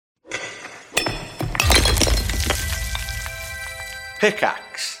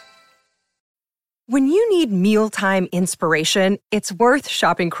Pickaxe. When you need mealtime inspiration, it's worth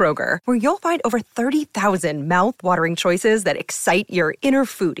shopping Kroger, where you'll find over 30,000 mouth-watering choices that excite your inner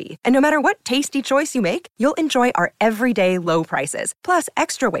foodie. And no matter what tasty choice you make, you'll enjoy our everyday low prices, plus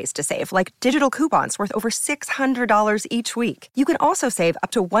extra ways to save, like digital coupons worth over $600 each week. You can also save up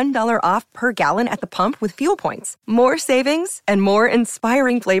to $1 off per gallon at the pump with fuel points. More savings and more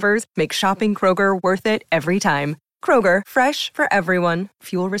inspiring flavors make shopping Kroger worth it every time. Kroger, fresh for everyone.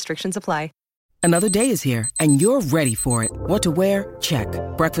 Fuel restrictions apply. Another day is here, and you're ready for it. What to wear? Check.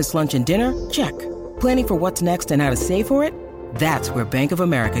 Breakfast, lunch, and dinner? Check. Planning for what's next and how to save for it? That's where Bank of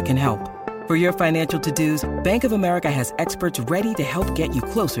America can help. For your financial to-dos, Bank of America has experts ready to help get you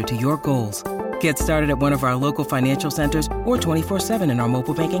closer to your goals. Get started at one of our local financial centers or 24/7 in our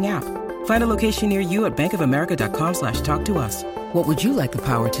mobile banking app. Find a location near you at bankofamerica.com/talktous. What would you like the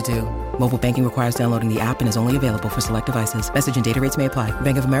power to do? Mobile banking requires downloading the app and is only available for select devices. Message and data rates may apply.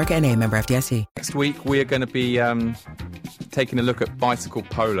 Bank of America N.A., member FDIC. Next week, we are going to be taking a look at bicycle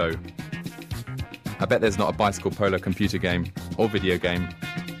polo. I bet there's not a bicycle polo computer game or video game.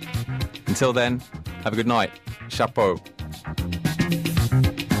 Until then, have a good night. Chapeau.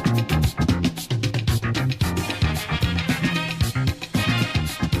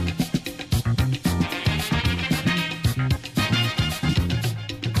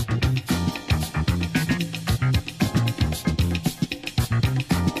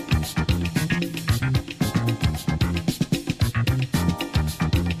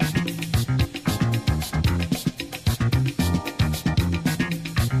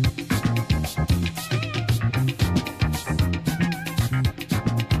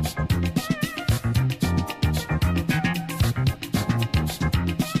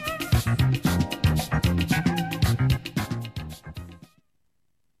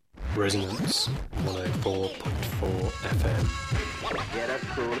 Resonance 104.4 FM. Yeah, that's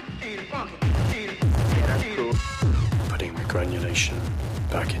cool. Putting the granulation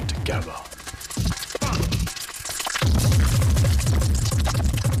back into GABA.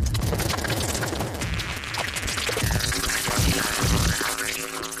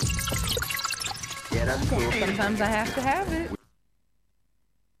 Yeah, that's cool. Sometimes I have to have it.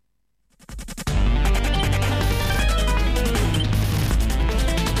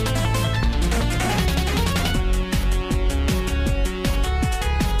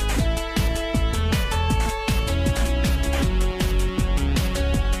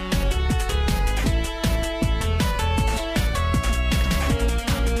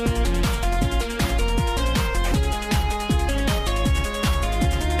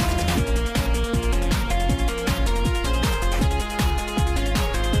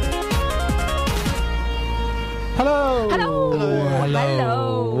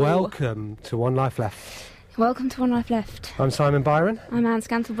 Welcome to One Life Left. Welcome to One Life Left. I'm Simon Byron. I'm Anne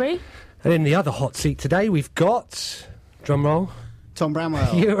Scantlebury. And in the other hot seat today, we've got, drumroll, Tom Bramwell.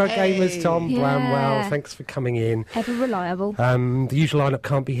 Eurogamers Tom Yeah. Bramwell. Thanks for coming in. Ever reliable. The usual lineup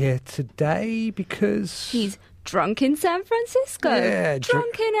can't be here today because... He's drunk in San Francisco. Yeah,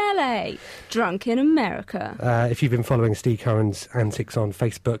 drunk in LA. Drunk in America. If you've been following Steve Curran's antics on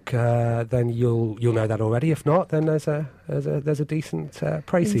Facebook, then you'll know that already. If not, then there's a decent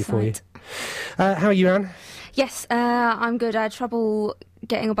précis for you. How are you, Anne? Yes, I'm good. I had trouble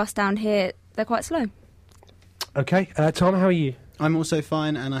getting a bus down here. They're quite slow. Okay. Tom, how are you? I'm also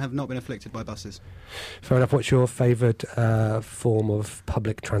fine, and I have not been afflicted by buses. Fair enough. What's your favourite form of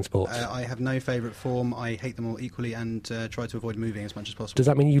public transport? I have no favourite form. I hate them all equally and try to avoid moving as much as possible. Does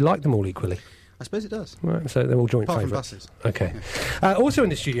that mean you like them all equally? I suppose it does. Right, so they're all joint Apart favourites. from buses. Okay. Also in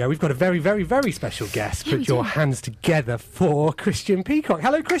the studio, we've got a very, very, very special guest. Put your hands together for Christian Peacock.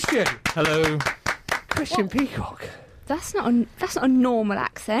 Hello, Christian. Hello. Christian Peacock. That's not a normal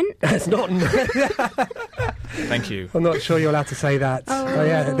accent. It's not. Thank you. I'm not sure you're allowed to say that. Oh,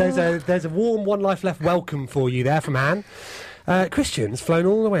 yeah, there's a warm One Life Left welcome for you there from Anne. Christian's flown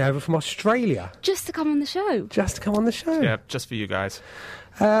all the way over from Australia. Just to come on the show. Just to come on the show. Yeah, just for you guys.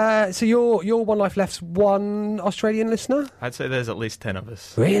 So you're One Life Left's one Australian listener? I'd say there's at least 10 of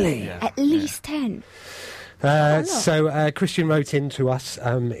us. Really? Yeah. At least 10. So Christian wrote in to us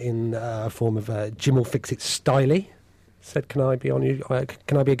in a form of Jim will fix it styly. Said, can I be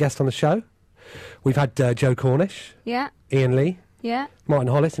a guest on the show? We've had Joe Cornish. Yeah. Ian Lee. Yeah. Martin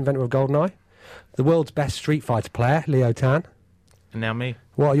Hollis, inventor of GoldenEye. The world's best Street Fighter player, Leo Tan. And now me.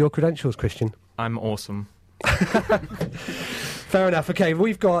 What are your credentials, Christian? I'm awesome. Fair enough. Okay,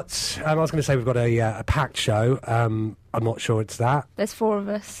 we've got... I was going to say we've got a packed show. I'm not sure it's that. There's 4 of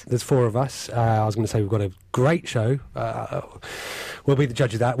us. There's 4 of us. I was going to say we've got a great show. We'll be the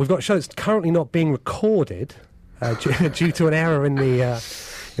judge of that. We've got a show that's currently not being recorded. due to an error in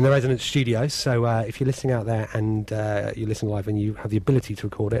the resident studios. So if you're listening out there and you're listening live and you have the ability to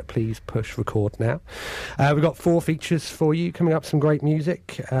record it, please push record now. We've got 4 features for you coming up, some great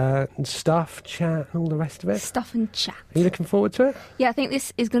music and stuff, chat and all the rest of it. Stuff and chat. Are you looking forward to it? Yeah, I think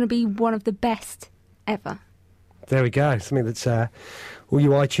this is going to be one of the best ever. There we go, something that's all you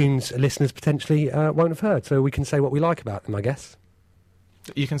iTunes listeners potentially won't have heard, so we can say what we like about them, I guess.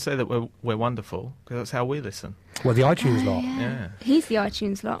 You can say that we're wonderful, because that's how we listen. Well, the iTunes lot. Yeah. He's the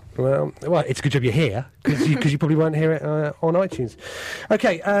iTunes lot. Well, it's a good job you're here, because you probably won't hear it on iTunes.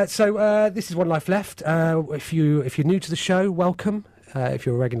 Okay, so this is One Life Left. If you're new to the show, welcome. If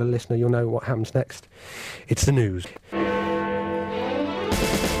you're a regular listener, you'll know what happens next. It's the news.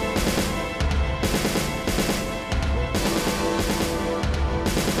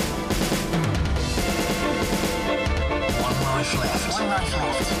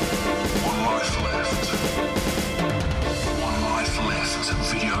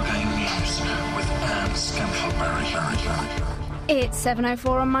 It's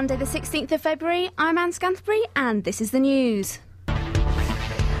 7:04 on Monday the 16th of February. I'm Anne Scantlebury and this is the news.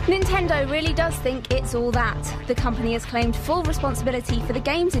 Nintendo really does think it's all that. The company has claimed full responsibility for the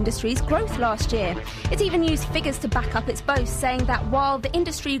games industry's growth last year. It even used figures to back up its boast, saying that while the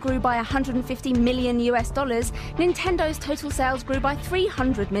industry grew by $150 million, Nintendo's total sales grew by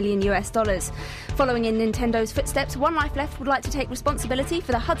 $300 million. Following in Nintendo's footsteps, One Life Left would like to take responsibility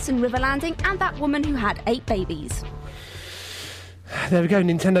for the Hudson River landing and that woman who had 8 babies. There we go,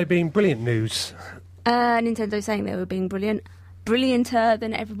 Nintendo being brilliant news. Nintendo saying they were being brilliant. Brillianter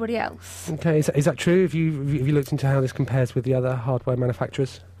than everybody else. Okay, is that true? Have you looked into how this compares with the other hardware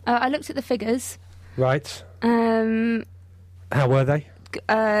manufacturers? I looked at the figures. Right. How were they?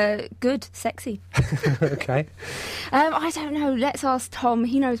 Good, sexy. Okay. I don't know. Let's ask Tom.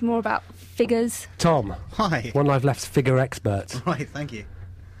 He knows more about figures. Tom. Hi. One Life Left's figure expert. Right, thank you.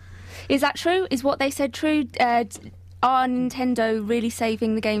 Is that true? Is what they said true? Are Nintendo really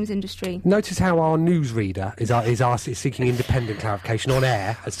saving the games industry? Notice how our newsreader is seeking independent clarification on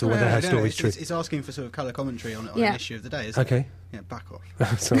air as to whether her story is true. It's asking for sort of colour commentary on Yeah. an issue of the day, isn't it? Okay. Yeah, back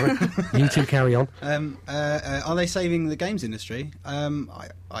off. Sorry. You two carry on. Are they saving the games industry? I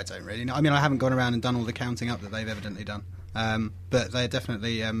don't really know. I mean, I haven't gone around and done all the counting up that they've evidently done. But they're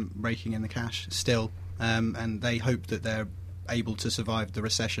definitely raking in the cash still. And they hope that they're able to survive the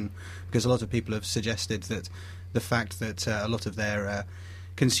recession, because a lot of people have suggested that the fact that a lot of their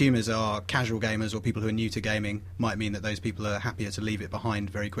consumers are casual gamers or people who are new to gaming might mean that those people are happier to leave it behind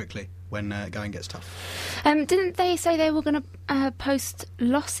very quickly when going gets tough. Didn't they say they were going to post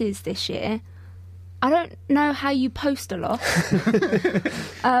losses this year? I don't know how you post a loss,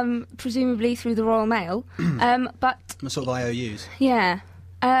 presumably through the Royal Mail, but... Sort of IOUs. Yeah.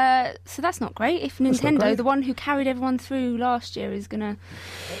 So that's not great. If Nintendo, the one who carried everyone through last year, is going to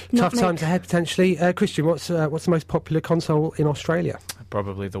tough times ahead potentially. Christian, what's the most popular console in Australia?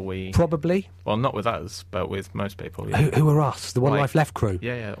 Probably the Wii. Probably. Well, not with us, but with most people. Yeah. Who are us? The One Life Left crew.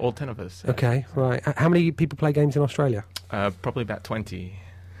 Yeah, all 10 of us. Yeah. Okay, right. How many people play games in Australia? Probably about 20.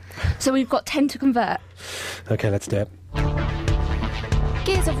 So we've got 10 to convert. Okay, let's do it.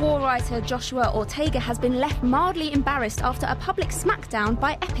 Gears of War writer Joshua Ortega has been left mildly embarrassed after a public smackdown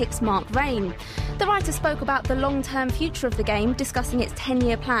by Epic's Mark Rain. The writer spoke about the long-term future of the game, discussing its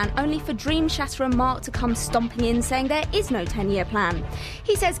 10-year plan, only for dream shatterer Mark to come stomping in, saying there is no 10-year plan.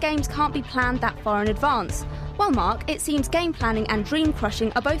 He says games can't be planned that far in advance. Well, Mark, it seems game planning and dream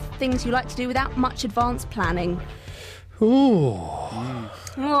crushing are both things you like to do without much advanced planning. Ooh.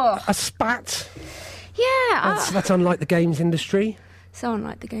 Oh. A spat? Yeah. That's unlike the games industry. So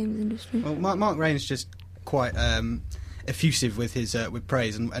unlike the games industry. Well, Mark Rain's just quite effusive with his with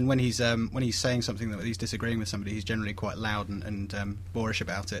praise, and when he's saying something that he's disagreeing with somebody, he's generally quite loud and boorish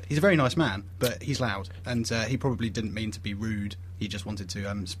about it. He's a very nice man, but he's loud, and he probably didn't mean to be rude. He just wanted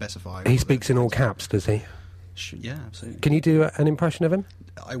to specify. He speaks in all caps, does he? Yeah, absolutely. Can you do an impression of him?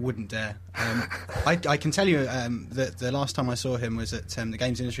 I wouldn't dare. I can tell you that the last time I saw him was at the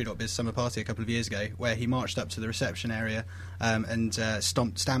GamesIndustry.biz summer party a couple of years ago, where he marched up to the reception area and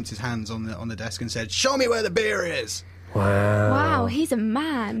stamped his hands on the desk and said, "Show me where the beer is." Wow, he's a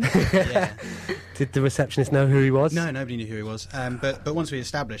man. Yeah. Did the receptionist know who he was? No, nobody knew who he was. But once we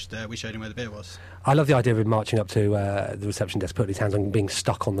established, we showed him where the beer was. I love the idea of him marching up to the reception desk, putting his hands on, being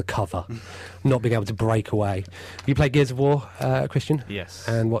stuck on the cover, not being able to break away. You play Gears of War, Christian? Yes.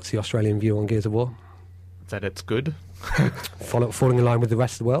 And what's the Australian view on Gears of War? That it's good. Falling in line with the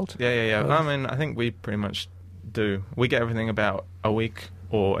rest of the world? Yeah. I mean, I think we pretty much do. We get everything about a week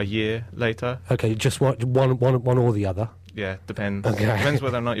or a year later. Okay, just one or the other. Yeah, depends. Okay. Depends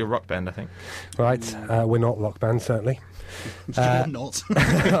whether or not you're rock band, I think. Right, we're not rock band, certainly. You're not.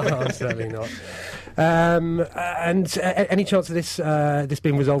 I'm certainly not. And any chance of this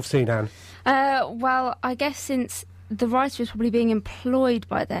being resolved soon, Anne? Well, I guess since the writer is probably being employed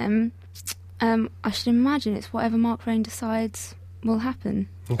by them, I should imagine it's whatever Mark Rain decides will happen.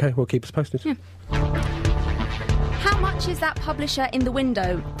 Okay, we'll keep us posted. Yeah. How much is that publisher in the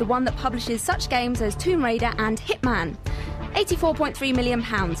window? The one that publishes such games as Tomb Raider and Hitman? £84.3 million,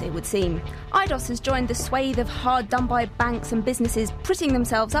 it would seem. Eidos has joined the swathe of hard-done-by banks and businesses putting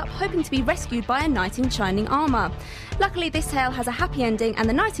themselves up, hoping to be rescued by a knight in shining armour. Luckily, this tale has a happy ending, and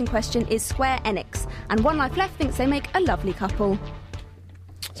the knight in question is Square Enix. And One Life Left thinks they make a lovely couple.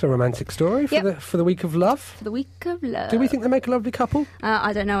 It's a romantic story for Yep. the week of love. For the week of love. Do we think they make a lovely couple?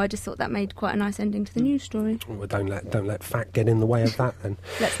 I don't know, I just thought that made quite a nice ending to the news story. Well, don't let fact get in the way of that then.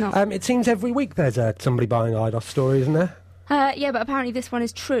 Let's not. It seems every week there's somebody buying Eidos story, isn't there? Yeah, but apparently this one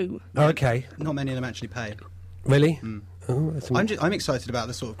is true. Oh, okay. Not many of them actually pay. Really? Oh, that's I'm excited about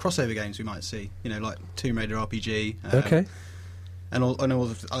the sort of crossover games we might see. You know, like Tomb Raider RPG. Okay. And all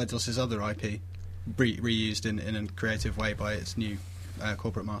of Eidos' other IP reused in a creative way by its new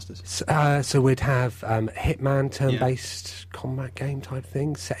corporate masters. So we'd have Hitman, turn-based combat game type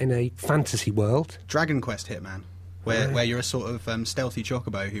thing, set in a fantasy world. Dragon Quest Hitman, where you're a sort of stealthy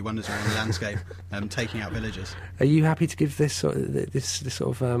chocobo who wanders around the landscape, taking out villagers. Are you happy to give this sort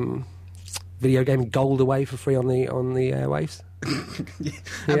of video game gold away for free on the airwaves? Yeah,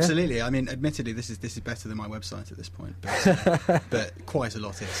 absolutely. I mean, admittedly, this is better than my website at this point, but quite a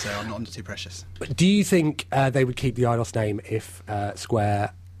lot is. So I'm not too precious. Do you think they would keep the Eidos name if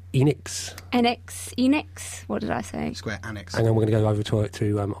Square Enix? Enix? What did I say? Square Enix. Hang on, we're going to go over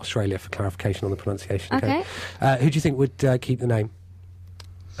to Australia for clarification on the pronunciation. Okay. Who do you think would keep the name?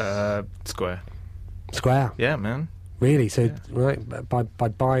 Square. Square. Yeah, man. Really? So right by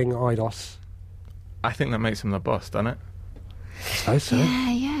buying Eidos. I think that makes them the boss, doesn't it? I suppose so.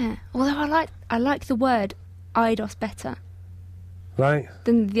 Yeah. Although I like the word Eidos better Right.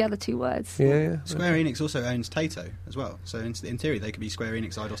 than the other two words. Yeah. Square Enix also owns Taito as well, so in theory they could be Square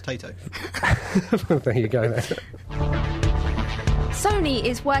Enix Eidos Taito. There you go then. Sony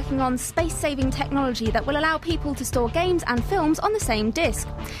is working on space-saving technology that will allow people to store games and films on the same disc.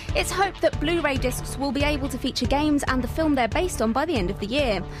 It's hoped that Blu-ray discs will be able to feature games and the film they're based on by the end of the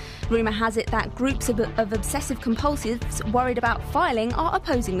year. Rumour has it that groups of obsessive-compulsives worried about filing are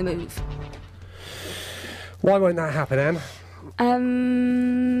opposing the move. Why won't that happen,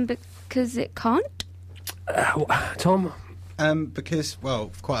 Anne? Because it can't? Tom? Because, well,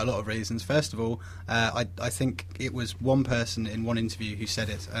 for quite a lot of reasons. First of all, I think it was one person in one interview who said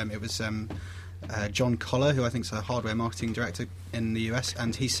it. It was John Collar, who I think is a hardware marketing director in the US,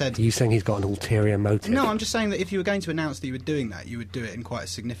 and he said... Are you saying he's got an ulterior motive? No, I'm just saying that if you were going to announce that you were doing that, you would do it in quite a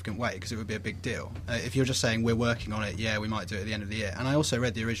significant way, because it would be a big deal. If you're just saying, we're working on it, yeah, we might do it at the end of the year. And I also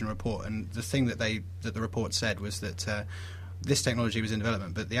read the original report, and the thing that the report said was that... this technology was in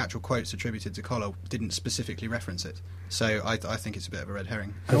development, but the actual quotes attributed to Collar didn't specifically reference it. So I think it's a bit of a red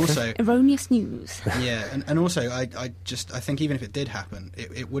herring. And also, erroneous news. Yeah, and also I think even if it did happen,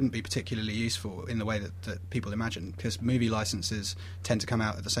 it wouldn't be particularly useful in the way that people imagine, because movie licenses tend to come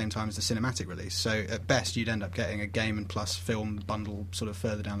out at the same time as the cinematic release. So at best, you'd end up getting a game and plus film bundle sort of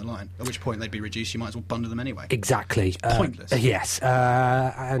further down the line, at which point they'd be reduced. You might as well bundle them anyway. Exactly. Pointless. Yes.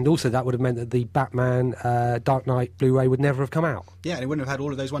 And also that would have meant that the Batman Dark Knight Blu-ray would never have come out. Yeah, and it wouldn't have had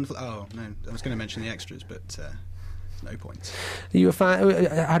all of those wonderful... Oh, no, I was going to mention the extras, but no point. Are you a fan?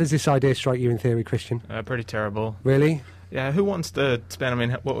 How does this idea strike you in theory, Christian? Pretty terrible. Really? Yeah, who wants to spend... I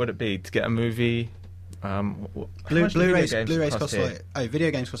mean, what would it be to get a movie... Blu-rays cost video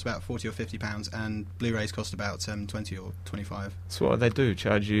games cost about £40 or £50, and Blu-rays cost about 20 or 25. So what do they do?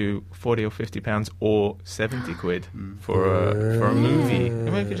 Charge you £40 or £50 or 70 quid for a movie? I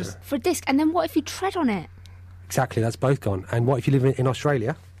mean, you just... For a disc, and then what if you tread on it? Exactly, that's both gone. And what if you live in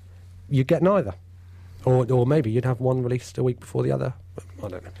Australia? You'd get neither. Or maybe you'd have one released a week before the other. I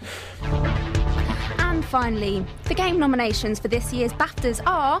don't know. And finally, the game nominations for this year's BAFTAs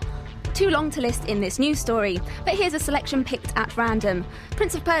are... too long to list in this news story, but here's a selection picked at random.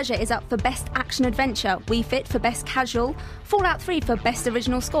 Prince of Persia is up for Best Action Adventure, Wii Fit for Best Casual, Fallout 3 for Best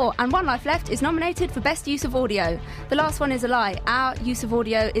Original Score, and One Life Left is nominated for Best Use of Audio. The last one is a lie. Our use of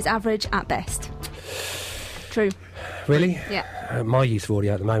audio is average at best. True. Really? Yeah. My use of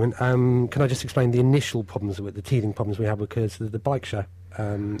audio at the moment. Can I just explain the initial problems, the teething problems we had because the bike show?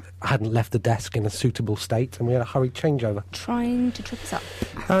 I hadn't left the desk in a suitable state, and we had a hurried changeover. Trying to trip us up.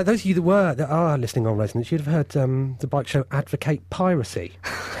 Those of you that are listening on Resonance, you'd have heard the bike show advocate piracy,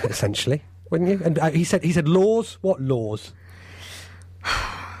 essentially. wouldn't you? And he said laws. What laws?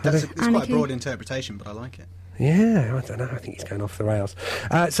 It's quite a broad interpretation, but I like it. Yeah, I don't know. I think he's going off the rails.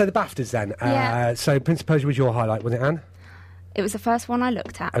 So the BAFTAs then. Yeah. So Prince of Persia was your highlight, was it, Anne? It was the first one I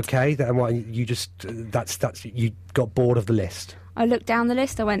looked at. Okay, then what you just that's you got bored of the list. I looked down the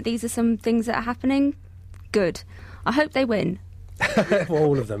list. I went, these are some things that are happening. Good. I hope they win.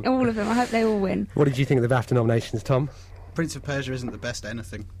 All of them. All of them. I hope they all win. What did you think of the BAFTA nominations, Tom? Prince of Persia isn't the best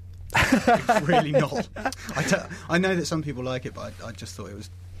anything. It's really not. I know that some people like it, but I just thought it was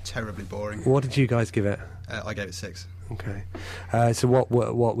terribly boring. What did you guys give it? I gave it 6. Okay. So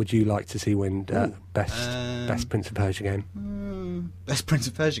what would you like to see win best Prince of Persia game? Best Prince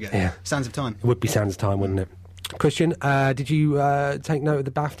of Persia game? Yeah. Sands of Time. It would be Sands of Time, wouldn't it? Christian, did you take note of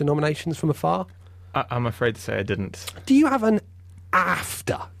the BAFTA nominations from afar? I'm afraid to say I didn't. Do you have an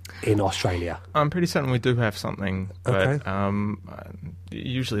AFTA in Australia? I'm pretty certain we do have something, but Okay.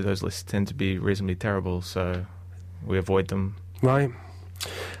 Usually those lists tend to be reasonably terrible, so we avoid them. Right.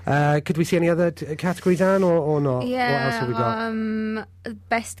 Could we see any other categories, Anne, or not? Yeah. What else have we got?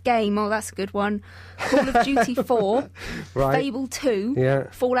 Best game. Oh, that's a good one. Call of Duty 4, Right. Fable 2, Yeah.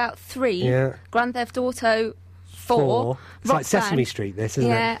 Fallout 3, Yeah. Grand Theft Auto 4. It's like Rock Sesame Band. Street, this, isn't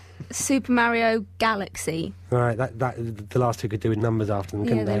Yeah. Super Mario Galaxy. it? Right. That the last two could do with numbers after them, Yeah,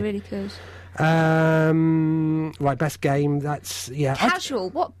 couldn't they really could. Right. Best game. That's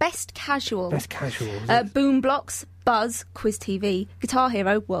Casual. What best casual? Best casual. Boom Blocks, Buzz, Quiz TV, Guitar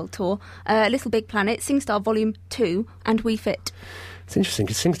Hero World Tour, Little Big Planet, SingStar Volume 2, and We Fit. It's interesting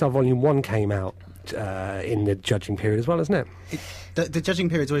because SingStar Volume 1 came out in the judging period as well, isn't it? The judging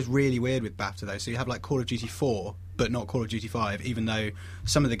period's always really weird with BAFTA, though. So you have like Call of Duty 4, but not Call of Duty 5, even though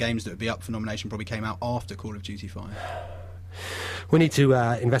some of the games that would be up for nomination probably came out after Call of Duty 5. We need to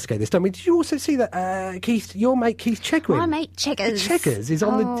investigate this, don't we? Did you also see that Keith, your mate Keith Chegwin? My mate Cheggers. Cheggers is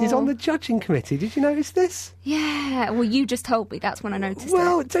on the judging committee. Did you notice this? Yeah, well, you just told me. That's when I noticed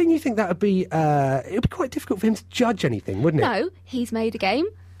Well, it. don't you think that would be it would be quite difficult for him to judge anything, wouldn't it? No, he's made a game.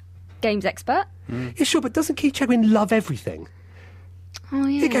 Games expert. Yeah, sure, but doesn't Keith Chegwin love everything? Oh,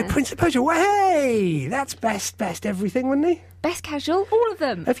 yeah. He'd go Prince of Persia. Well, hey, that's best everything, wouldn't he? Best casual, all of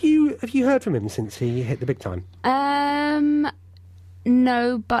them. Have you heard from him since he hit the big time?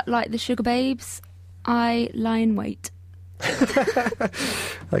 No, but like the Sugar Babes, I lie in wait.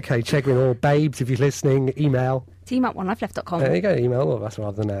 Okay, Chegwin or Babes, if you're listening, email. Team at onelifeleft.com. There you go, email all of us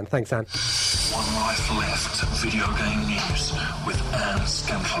rather than Anne. Thanks, Anne. One Life Left video game news with Anne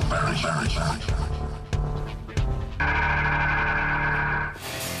Scantleberry.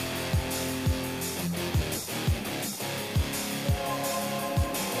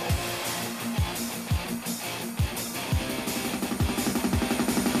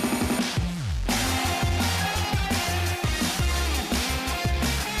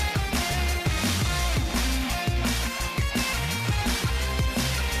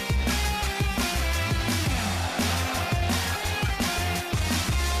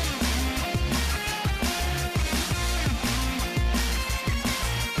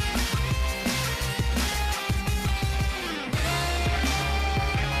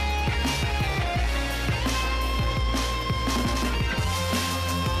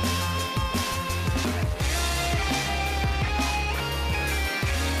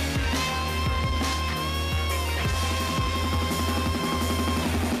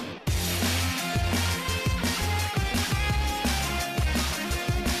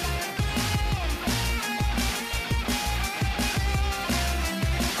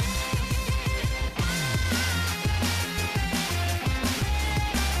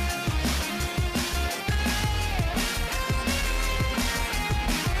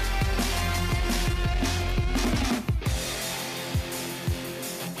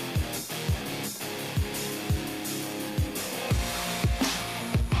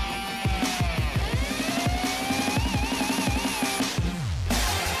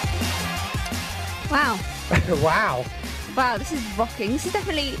 Wow. Wow. Wow, this is rocking. This is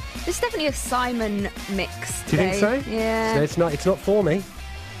definitely a Simon mix. Do you think so? Yeah. So it's not for me.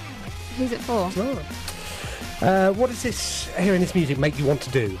 Who's it for? It's not. What does hearing this music make you want to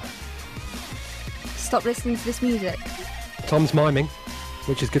do? Stop listening to this music. Tom's miming,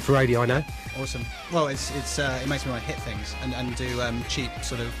 which is good for radio, I know. Awesome. Well, it makes me want to hit things and do cheap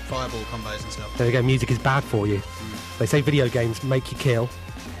sort of fireball combos and stuff. There you go, music is bad for you. They say video games make you kill.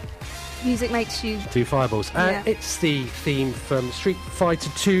 Music makes you Do fireballs. Yeah. It's the theme from Street Fighter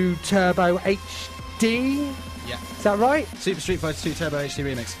 2 Turbo HD. Yeah. Is that right? Super Street Fighter 2 Turbo HD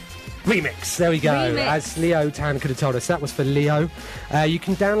Remix. Remix, there we go. Remix. As Leo Tan could have told us, that was for Leo. You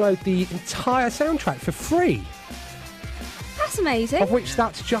can download the entire soundtrack for free. That's amazing. of which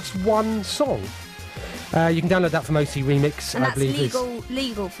that's just one song. You can download that from OC Remix. And I that's believe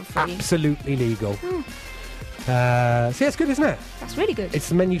legal for free. absolutely legal. Hmm. So yeah, it's good, isn't it? That's really good. It's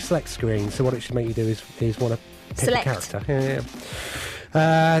the menu select screen, so what it should make you do is want to pick Select. a character.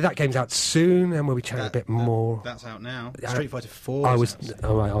 Yeah. That game's out soon, and we'll be chatting a bit more. That's out now. Street Fighter 4. I was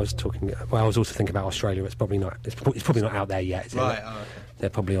talking. Well, I was also thinking about Australia. It's probably not. It's probably not out there yet. Is it? Right. Oh, okay. They're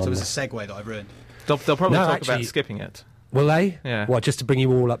probably on. So it was there. a segue that I've ruined. They'll probably No, talk actually- about skipping it. Will they? Yeah. What, just to bring you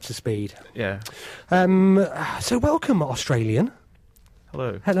all up to speed? Yeah. So welcome, Australian.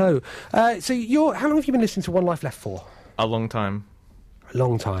 Hello. Hello. So how long have you been listening to One Life Left for? A long time. A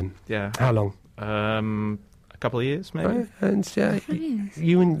long time. Yeah. How long? A couple of years, maybe. And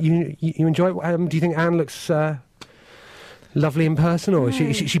you enjoy it? Do you think Anne looks lovely in person, or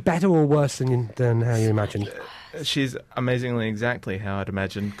is she better or worse than how you imagined? She's amazingly exactly how I'd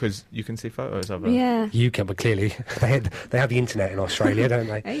imagine, because you can see photos of her. Yeah. You can, but clearly they have the internet in Australia, don't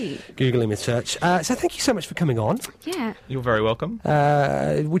they? Hey. Google image search. So thank you so much for coming on. Yeah. You're very welcome.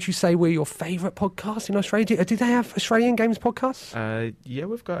 Would you say we're your favourite podcast in Australia? Do they have Australian games podcasts? Yeah,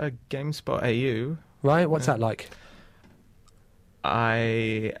 we've got a GameSpot AU. Right, what's that like?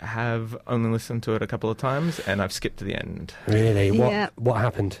 I have only listened to it a couple of times, and I've skipped to the end. Really? Yeah. What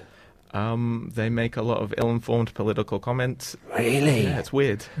happened? They make a lot of ill-informed political comments. Really? Yeah, it's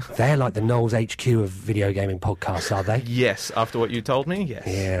weird. They're like the Knowles HQ of video gaming podcasts, are they? Yes, after what you told me, yes.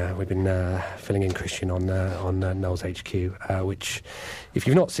 Yeah, we've been filling in Christian on Knowles HQ, which, if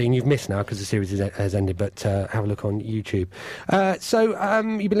you've not seen, you've missed now because the series has ended, but have a look on YouTube. So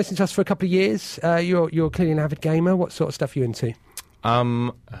you've been listening to us for a couple of years. You're clearly an avid gamer. What sort of stuff are you into?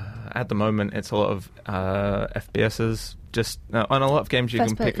 At the moment, it's a lot of FPSs. Just on a lot of games you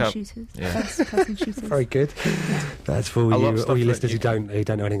can pick up. Shooters. Yeah. First-person shooters. Very good. That's for A lot of all stuff you that listeners you who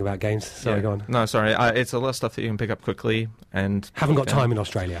don't know anything about games. Sorry, Yeah. go on. No, sorry. It's a lot of stuff that you can pick up quickly and Haven't got time in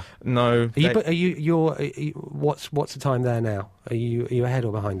Australia. No. What's the time there now? Are you ahead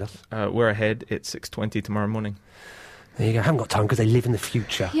or behind us? We're ahead. It's 6:20 tomorrow morning. There you go. Haven't got time because they live in the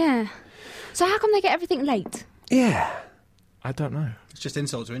future. Yeah. So how come they get everything late? Yeah. I don't know. It's just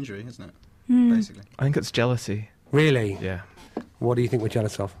insult to injury, isn't it? Hmm. Basically. I think it's jealousy. Really? Yeah. What do you think we're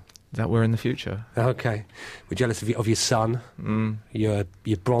jealous of? That we're in the future. Okay. We're jealous of your son, your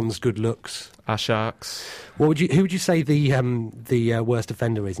bronze good looks. Our sharks. Who would you say the worst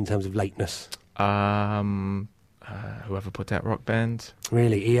offender is in terms of lateness? Whoever put out Rock Band.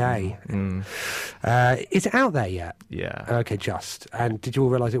 Really, EA. Is it out there yet? Yeah. Okay, just. And did you all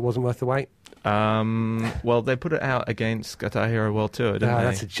realise it wasn't worth the wait? Well, they put it out against Guitar Hero World Tour, didn't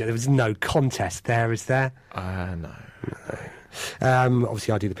they? There was no contest there, is there? No.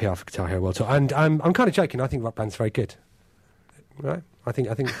 Obviously, I do the PR for Guitar Hero World Tour, and I'm kind of joking. I think Rock Band's very good. Right? I think.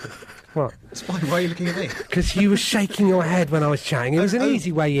 What? It's fine. Why are you looking at me? Because you were shaking your head when I was chatting. It was an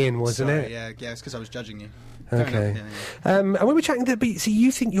easy way in, wasn't Sorry, it? Yeah, it's because I was judging you. Okay. Yeah. And when we're chatting, so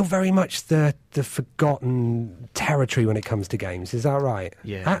you think you're very much the forgotten territory when it comes to games? Is that right?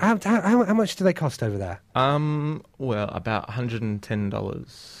 Yeah. How much do they cost over there? Well, about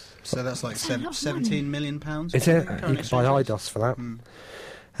 $110. So that's like That's a lot of £17 million. Is it? You could buy IDOS for that.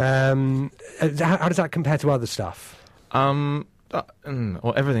 How does that compare to other stuff? Well,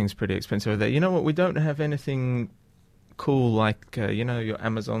 everything's pretty expensive over there. You know what? We don't have anything cool like your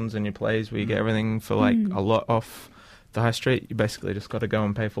Amazons and your Plays where you get everything for like a lot off the high street. You basically just got to go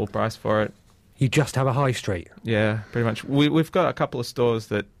and pay full price for it. You just have a high street? Yeah, pretty much. We've got a couple of stores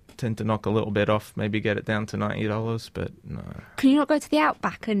that tend to knock a little bit off, maybe get it down to $90, but no. Can you not go to the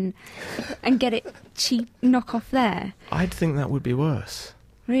Outback and get it cheap knock off there? I'd think that would be worse.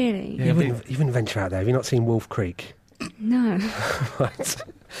 Really? Yeah, You wouldn't venture out there. Have you not seen Wolf Creek? No. Right.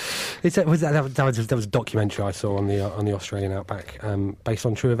 That was a documentary I saw on the Australian Outback, based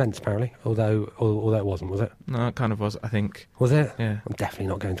on true events apparently. Although it wasn't, was it? No, it kind of was. I think. Was it? Yeah. I'm definitely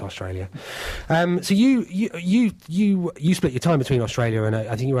not going to Australia. So you split your time between Australia and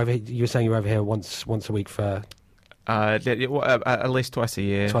I think you were saying you were over here once a week for. At least twice a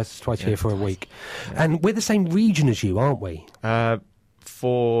year. Twice a year for a week, and we're the same region as you, aren't we?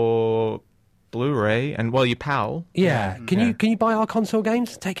 For Blu-ray and your PAL. Yeah. Can you buy our console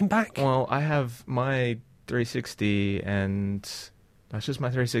games? Take them back. Well, I have my 360 and that's just my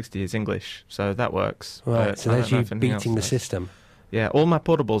 360 is English, so that works. Right. So there's you beating the system. Yeah, all my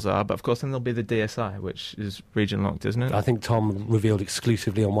portables are, but of course then there'll be the DSi, which is region locked, isn't it? I think Tom revealed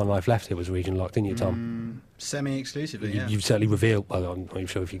exclusively on One Life Left it was region locked, didn't you, Tom? Semi-exclusively, yeah. You've certainly revealed. Well, I'm not even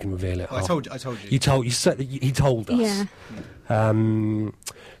sure if you can reveal it. I told you. He told us. Yeah.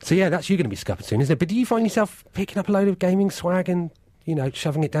 So yeah, that's you going to be scuppered soon, isn't it? But do you find yourself picking up a load of gaming swag and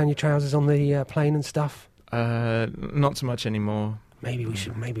shoving it down your trousers on the plane and stuff? Not so much anymore. Maybe we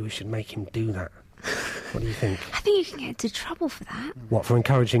should make him do that. What do you think? I think you can get into trouble for that. What, for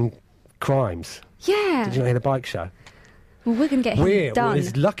encouraging crimes? Yeah. Did you not hear the bike show? Well, we're going to get him done.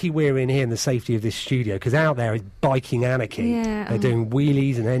 It's lucky we're in here in the safety of this studio, because out there is biking anarchy. Yeah, They're doing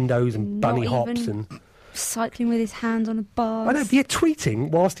wheelies and endos and bunny hops and cycling with his hands on a bar. I know, yeah, tweeting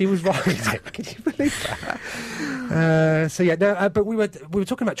whilst he was riding. Can you believe that? But we were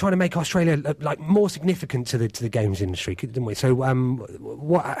talking about trying to make Australia like more significant to the games industry, didn't we? So,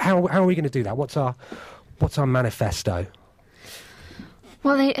 how are we going to do that? What's our manifesto?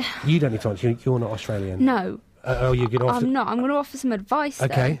 Well, you don't need to answer. You're not Australian. No. You're going to offer... I'm not. I'm going to offer some advice.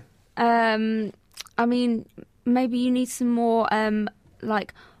 Okay. I mean, maybe you need some more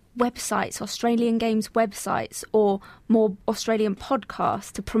websites, Australian games websites, or more Australian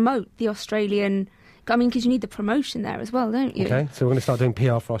podcasts to promote the Australian. I mean, because you need the promotion there as well, don't you? Okay, so we're going to start doing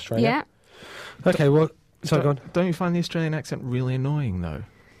PR for Australia. Yeah. Okay, well, go on. Don't you find the Australian accent really annoying, though?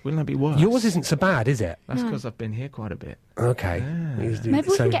 Wouldn't that be worse? Yours isn't so bad, is it? That's because I've been here quite a bit. Okay. Yeah. Maybe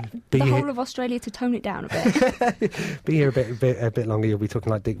we can get the whole of Australia to tone it down a bit. Be here a bit longer. You'll be talking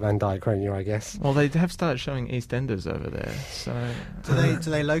like Dick Van Dyke, won't you? I guess. Well, they have started showing EastEnders over there. So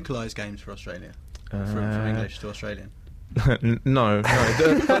do they localise games for Australia from English to Australian? No.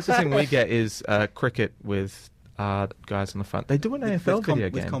 The closest thing we get is cricket with guys on the front. They do an AFL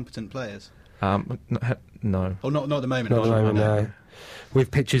video game with competent players. No. Oh, not at the moment. Not at the moment, no. With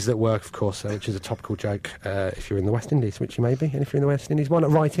pitches that work, of course, which is a topical joke if you're in the West Indies, which you may be. And if you're in the West Indies, why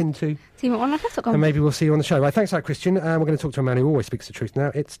not write into team@onelife.com. And maybe we'll see you on the show. Right, thanks for that, Christian. We're going to talk to a man who always speaks the truth now.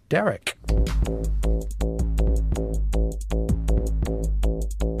 It's Derek.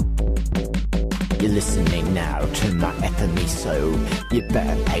 You're listening now to my FME, so you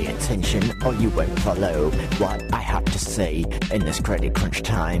better pay attention or you won't follow what I have to say in this credit crunch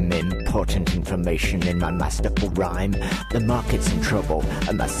time. Important information in my masterful rhyme. The market's in trouble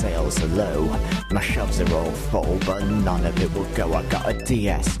and my sales are low. My shelves are all full, but none of it will go. I got a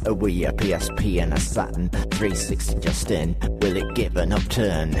DS, a Wii, a PSP and a Saturn 360 just in. Will it give an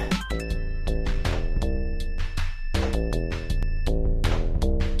upturn?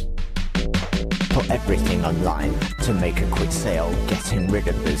 Put everything online to make a quick sale, getting rid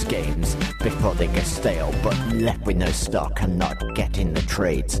of those games before they get stale. But left with no stock and not getting the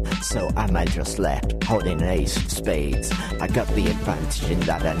trades, so am I just left holding an ace of spades? I got the advantage in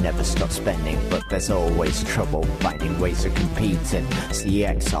that I never stop spending, but there's always trouble finding ways of competing.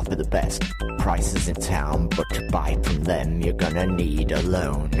 CX offer the best prices in town, but to buy from them you're gonna need a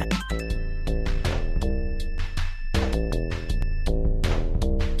loan.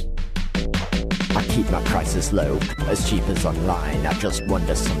 I keep my prices low, as cheap as online. I just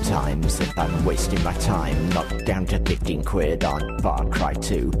wonder sometimes if I'm wasting my time. Knocked down to 15 quid on Far Cry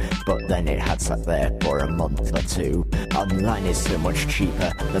 2, but then it had sat there for a month or two. Online is so much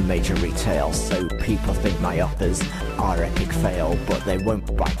cheaper than major retail, so people think my offers are epic fail, but they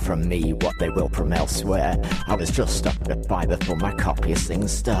won't buy from me what they will from elsewhere. I was just up to buy before my copy of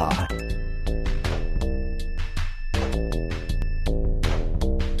SingStar.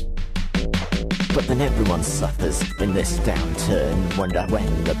 But then everyone suffers in this downturn. Wonder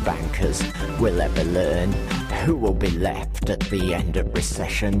when the bankers will ever learn. Who will be left at the end of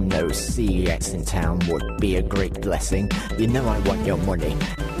recession? No CX in town would be a great blessing. You know I want your money,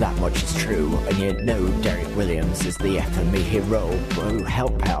 that much is true. And you know Derek Williams is the FME hero. Oh,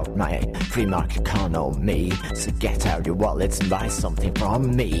 help out, my free market can't own me. So get out your wallets and buy something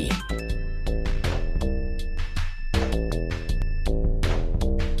from me.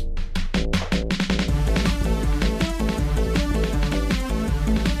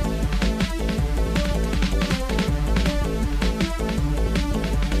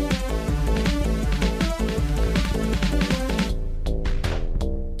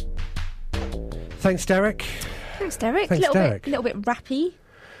 Thanks, Derek. Thanks, Derek. Thanks, Derek. A little bit rappy.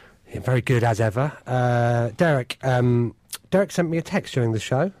 Yeah, very good, as ever. Derek sent me a text during the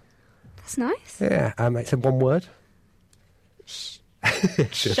show. That's nice. Yeah, it said one word.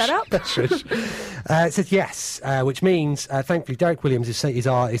 Shut up. It says yes, which means, thankfully, Derek Williams is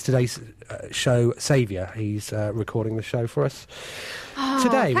today's show saviour. He's recording the show for us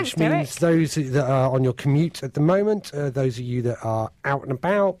today, thanks, which means those that are on your commute at the moment, those of you that are out and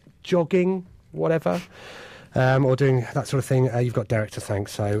about, jogging, whatever, or doing that sort of thing, you've got Derek to thank.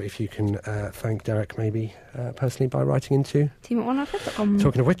 So if you can thank Derek maybe personally by writing into team@onelife.com.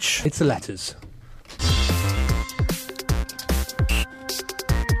 Talking of which, it's the letters.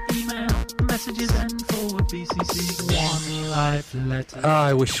 Messages and forward BCC One Life letter.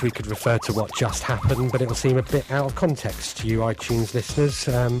 I wish we could refer to what just happened, but it'll seem a bit out of context to you iTunes listeners.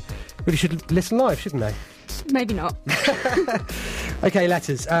 Really should listen live, shouldn't they? Maybe not. Okay,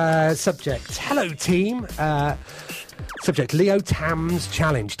 letters. Subject, hello team. Subject, Leo Tam's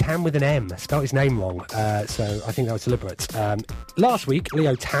challenge. Tam with an M. Spelled his name wrong, so I think that was deliberate. Last week,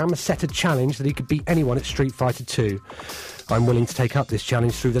 Leo Tam set a challenge that he could beat anyone at Street Fighter 2. I'm willing to take up this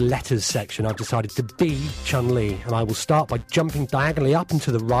challenge through the letters section. I've decided to be Chun-Li, and I will start by jumping diagonally up and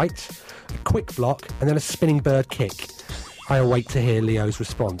to the right, a quick block, and then a spinning bird kick. I await to hear Leo's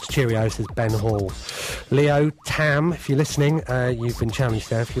response. Cheerio, says Ben Hall. Leo, Tam, if you're listening, you've been challenged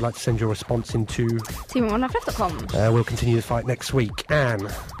there. If you'd like to send your response into team@onelifeleft.com. We'll continue the fight next week. Anne.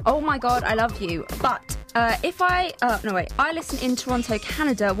 Oh my god, I love you. But I listen in Toronto,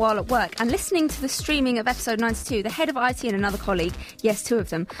 Canada while at work, and listening to the streaming of episode 92, the head of IT and another colleague, yes, two of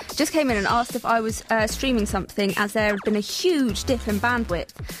them, just came in and asked if I was streaming something, as there had been a huge dip in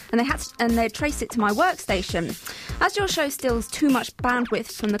bandwidth, and they traced it to my workstation. As your show steals too much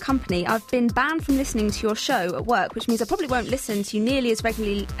bandwidth from the company, I've been banned from listening to your show at work, which means I probably won't listen to you nearly as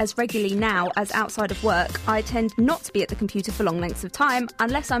regularly now as outside of work. I tend not to be at the computer for long lengths of time,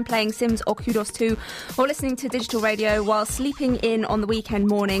 unless I'm playing Sims or Kudos 2, or listening to digital radio while sleeping in on the weekend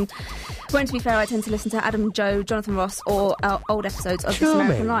morning. When, to be fair, I tend to listen to Adam Joe, Jonathan Ross, or old episodes of This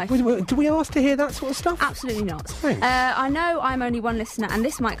American Life. Do we ask to hear that sort of stuff? Absolutely not. Thanks. I know I'm only one listener, and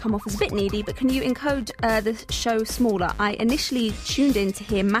this might come off as a bit needy, but can you encode the show smaller? I initially tuned in to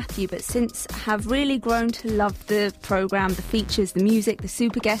hear Matthew, but since have really grown to love the programme, the features, the music, the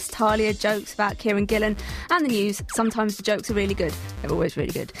super guest, Talia, jokes about Kieran Gillen, and the news. Sometimes the jokes are really good. They're always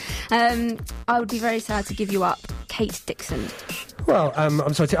really good. I would be very sad to give you up. Kate Dixon. Well,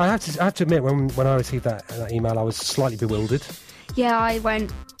 I'm sorry. I have to admit, when I received that email, I was slightly bewildered. Yeah, I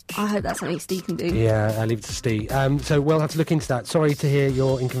went, I hope that's something Steve can do. Yeah, I leave it to Steve. So we'll have to look into that. Sorry to hear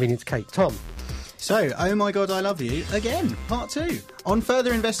your inconvenience, Kate. Tom. So, Oh My God, I Love You, again, part 2. On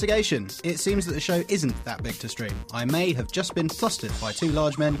further investigation, it seems that the show isn't that big to stream. I may have just been flustered by two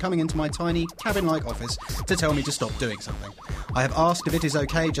large men coming into my tiny, cabin-like office to tell me to stop doing something. I have asked if it is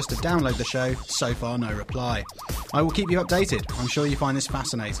okay just to download the show. So far, no reply. I will keep you updated. I'm sure you find this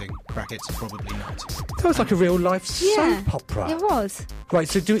fascinating. Brackets, probably not. That was like a real-life soap opera. It was. Right,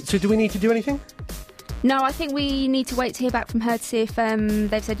 so do we need to do anything? No, I think we need to wait to hear back from her to see if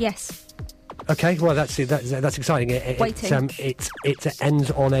they've said yes. Okay, well that's exciting. Waiting. It ends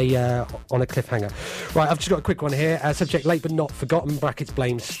on a cliffhanger. Right, I've just got a quick one here. Subject, late but not forgotten. Brackets,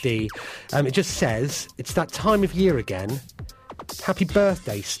 blame Steve. It just says it's that time of year again. Happy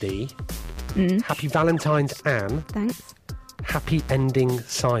birthday, Steve. Happy Valentine's, Anne. Thanks. Happy ending,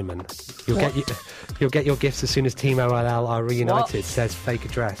 Simon. You'll get your gifts as soon as Team OLL are reunited. What? Says fake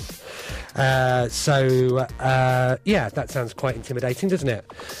address. Yeah, that sounds quite intimidating, doesn't it?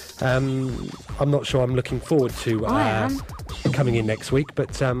 I'm not sure I'm looking forward to coming in next week,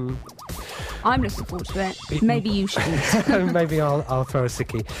 but I'm looking forward to it. Maybe you should. Maybe I'll throw a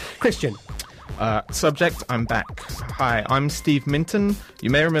sickie. Christian. Subject, I'm back. Hi, I'm Steve Minton. You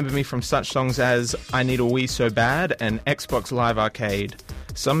may remember me from such songs as I Need a Wii So Bad and Xbox Live Arcade.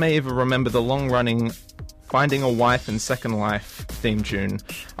 Some may even remember the long-running Finding a Wife and Second Life theme tune.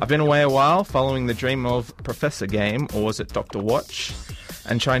 I've been away a while, following the dream of Professor Game, or was it Dr. Watch,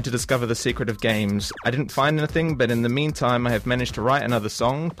 and trying to discover the secret of games. I didn't find anything, but in the meantime I have managed to write another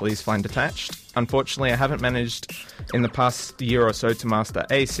song, please find attached. Unfortunately, I haven't managed in the past year or so to master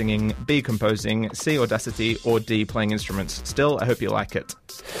A, singing, B, composing, C, audacity, or D, playing instruments. Still, I hope you like it.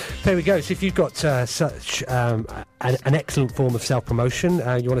 There we go. So if you've got such an excellent form of self-promotion,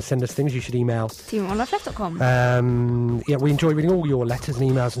 you want to send us things, you should email team@onelifeleft.com. Yeah, we enjoy reading all your letters and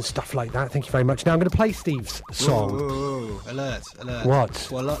emails and stuff like that. Thank you very much. Now I'm going to play Steve's song. Whoa. Alert. What?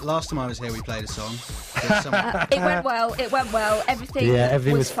 Well, last time I was here we played a song. It went well.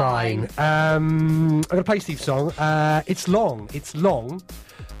 Everything was fine. I'm going to play Steve's song. It's long.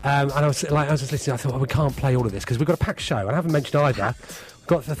 And I was just listening. I thought, we can't play all of this because we've got a packed show. And I haven't mentioned either. We've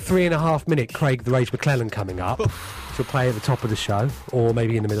got the 3.5 minute Craig the Rage McClellan coming up. She'll play at the top of the show, or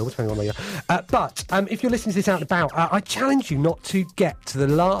maybe in the middle, depending on where you are. But if you're listening to this out and about, I challenge you not to get to the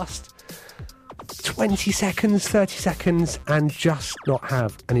last 20 seconds, 30 seconds, and just not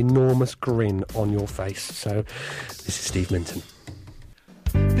have an enormous grin on your face. So, this is Steve Minton.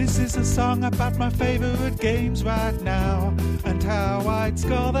 This is a song about my favourite games right now and how I'd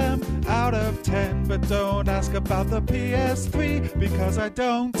score them out of 10. But don't ask about the PS3 because I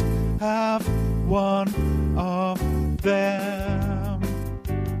don't have one of them.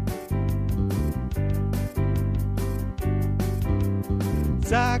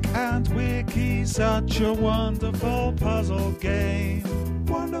 Zack and Wiki, such a wonderful puzzle game.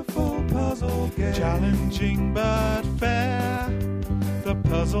 Wonderful puzzle game. Challenging but fair. The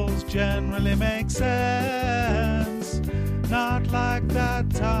puzzles generally make sense. Not like that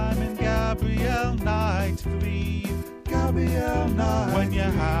time in Gabrielle Knight 3. Gabrielle Knight, when you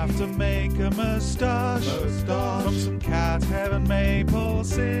have to make a moustache from some cat heaven maple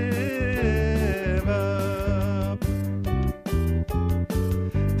syrup.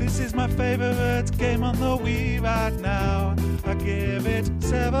 This is my favourite game on the Wii right now. I give it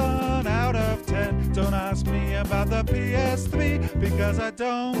 7 out of 10. Don't ask me about the PS3 because I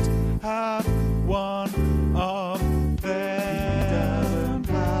don't have one of them. He doesn't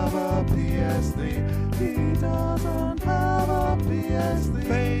have a PS3. He doesn't have a PS3.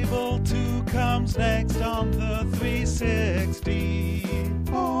 Fable 2 comes next on the 360.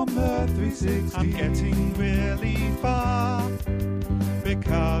 On the 360. I'm getting really far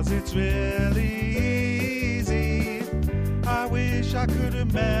because it's really easy. I wish I could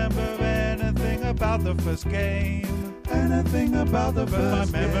remember anything about the first game. Anything about the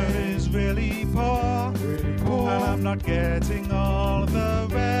first game. But my memory is really poor. And I'm not getting all the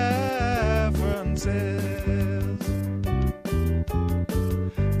references.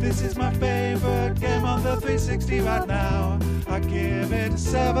 This is my favourite game on the 360 right now. I give it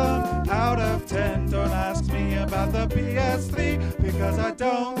 7 out of 10. Don't ask me about the PS3 because I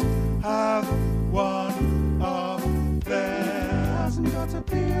don't have one of them. He hasn't got a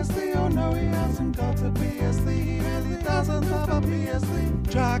PS3, oh no, he hasn't got a PS3. He really doesn't have a PS3.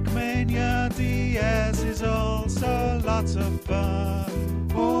 Trackmania DS is also lots of fun.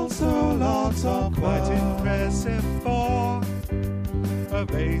 Also lots of quite impressive for a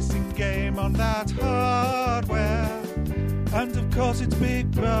racing game on that hardware. And of course it's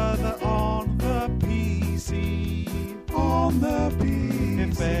Big Brother on the PC. On the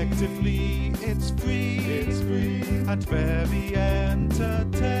PC. Effectively it's free. It's free. And very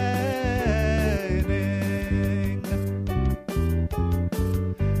entertaining.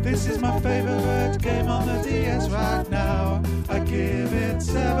 This is my favourite game on the DS right now. I give it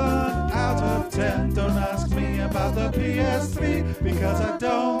 7 out of 10. Don't ask me about the PS3 because I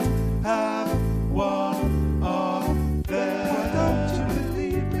don't have one of them. Why don't you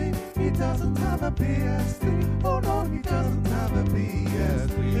believe me? He doesn't have a PS3. Oh no, he doesn't have a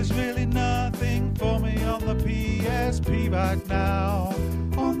PS3. There's really nothing for me on the PSP right now.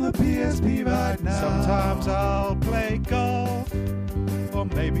 On the PSP right now. Sometimes I'll play golf, or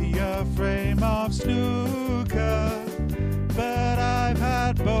maybe a frame of snooker. But I've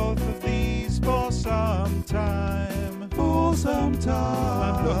had both of these for some time. For some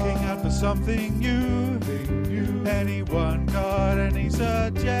time. I'm looking out for something new. Anyone got any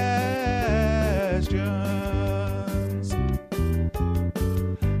suggestions?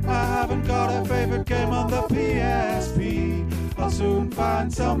 I haven't got a favourite game on the PSP. I'll soon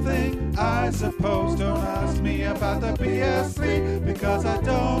find something, I suppose. Don't ask me about the PS3 because I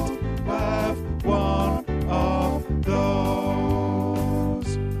don't have one of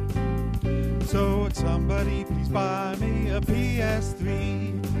those. So would somebody please buy me a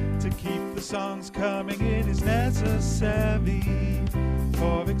PS3? To keep the songs coming in is necessary.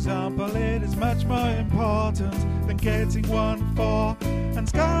 For example, it is much more important than getting one for and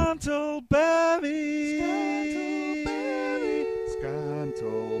Scantleberry.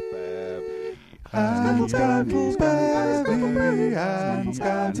 Scantleberry. And Scantleberry, and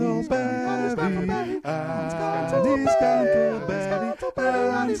Scantleberry, and Scantleberry,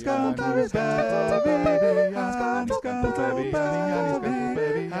 and Scantleberry, and Scantleberry, and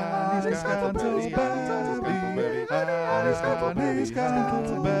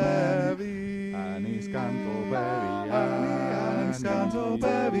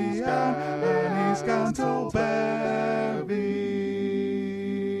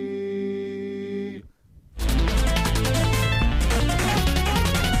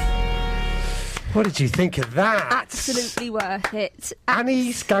What did you think of that? Absolutely worth it.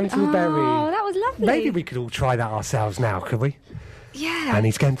 Annie Scantleberry. Oh, that was lovely. Maybe we could all try that ourselves now, could we? Yeah.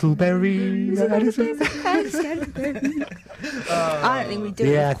 Annie Scantleberry. I don't think we do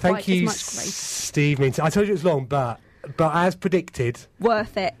Yeah, it thank quite you, as much grace. Steve Minton. I told you it was long, but as predicted,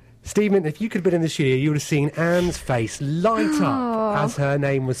 Worth it. Steve Minton, if you could have been in the studio, you would have seen Anne's face light up as her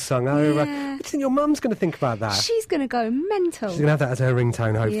name was sung over. Yeah. What do you think your mum's going to think about that? She's going to go mental. She's going to have that as her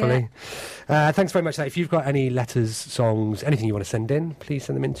ringtone, hopefully. Thanks very much for that. If you've got any letters, songs, anything you want to send in, please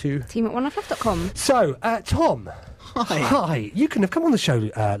send them in to team@onelifeleft.com. So, Tom. Hi. You couldn't have come on the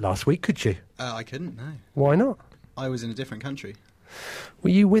show last week, could you? I couldn't, no. Why not? I was in a different country. Were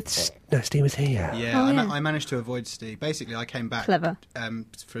you with... No, Steve was here. Yeah, I managed to avoid Steve. Basically, I came back from San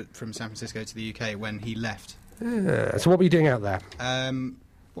Francisco to the UK when he left. So what were you doing out there?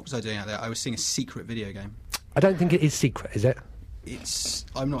 What was I doing out there? I was seeing a secret video game. I don't think it is secret, is it?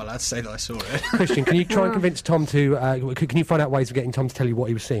 I'm not allowed to say that I saw it. Christian, can you try and convince Tom to... can you find out ways of getting Tom to tell you what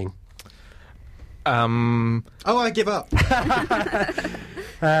he was seeing? I give up.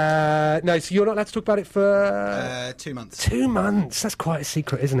 No, so you're not allowed to talk about it for... 2 months. 2 months? That's quite a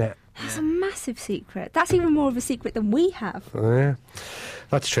secret, isn't it? That's a massive secret. That's even more of a secret than we have. Yeah,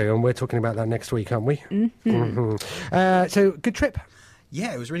 that's true, and we're talking about that next week, aren't we? Mm-hmm. So, good trip?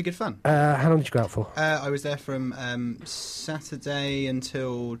 Yeah, it was really good fun. How long did you go out for? I was there from Saturday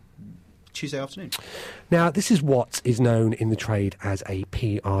until Tuesday afternoon. Now, this is what is known in the trade as a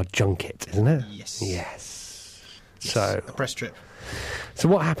PR junket, isn't it? Yes. Yes. Yes, So, a press trip. So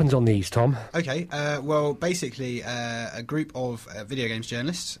what happens on these, Tom? Okay, well, basically, a group of video games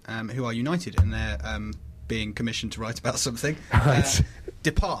journalists who are united in their being commissioned to write about something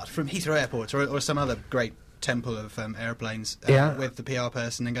depart from Heathrow Airport or some other great temple of airplanes with the PR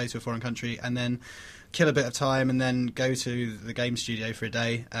person and go to a foreign country and then kill a bit of time and then go to the game studio for a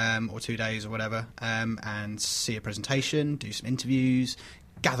day or 2 days or whatever and see a presentation, do some interviews,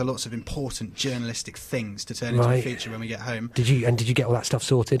 gather lots of important journalistic things to turn into a feature when we get home. Did you get all that stuff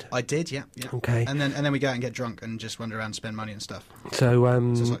sorted? I did, yeah. Okay. And then we go out and get drunk and just wander around and spend money and stuff. So,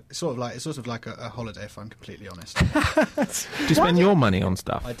 it's sort of like a holiday, if I'm completely honest. Do you spend your money on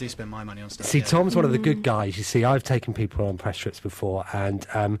stuff? I do spend my money on stuff. See, Tom's one of the good guys. You see, I've taken people on press trips before, and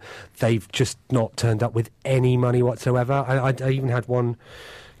they've just not turned up with any money whatsoever. I even had one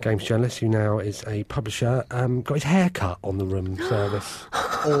games journalist who now is a publisher got his hair cut on the room service.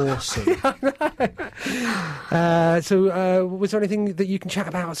 Awesome. So was there anything that you can chat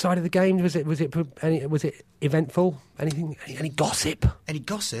about outside of the games? Was it eventful? Anything? Any gossip? Any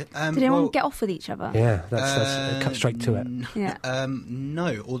gossip? Did anyone get off with each other? Yeah, that's cut straight to it. Yeah.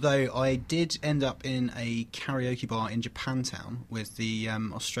 No, although I did end up in a karaoke bar in Japantown with the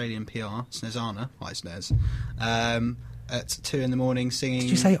Australian PR Snezana. Hi, Snez. At 2 a.m. singing.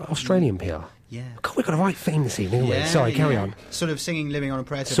 Did you say Australian PR? Yeah. God, we've got a right theme this evening, haven't we? Sorry, carry on. Sort of singing "Living on a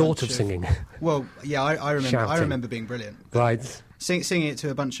Prayer." To sort of singing. Well, yeah, I remember. Shouting. I remember being brilliant. Right. Singing it to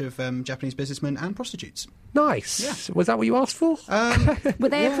a bunch of Japanese businessmen and prostitutes. Nice. Yeah. Was that what you asked for? Were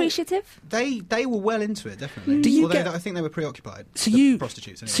they appreciative? They were well into it, definitely. I think they were preoccupied.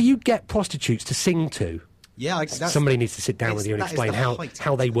 Prostitutes. Anyway. So you get prostitutes to sing to? Yeah. Somebody needs to sit down with you and explain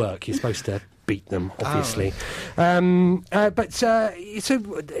how they work. You're supposed to beat them, obviously. So in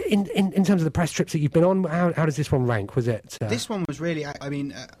terms of the press trips that you've been on, how does this one rank? Was it? This one was really. I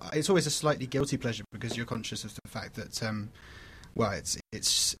mean, it's always a slightly guilty pleasure because you're conscious of the fact that,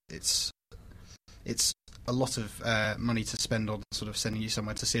 it's a lot of money to spend on sort of sending you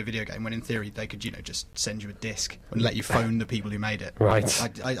somewhere to see a video game when in theory they could just send you a disc and let you phone the people who made it. Right.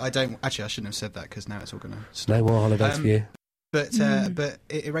 I don't actually. I shouldn't have said that because now it's all going to. No more holidays for you. But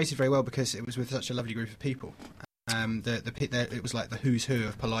it rated very well because it was with such a lovely group of people. It was like the who's who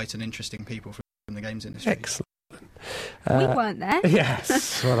of polite and interesting people from the games industry. Excellent. We weren't there.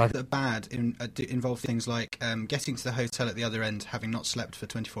 Yes. Well, the bad involved things like getting to the hotel at the other end, having not slept for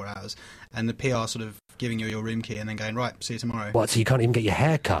 24 hours, and the PR sort of giving you your room key and then going, right, see you tomorrow. What, so you can't even get your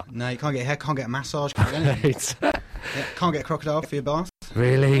hair cut? No, you can't get your hair, can't get a massage, can't get anything. Can't get a crocodile for your bath.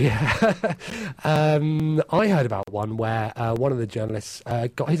 Really? I heard about one where one of the journalists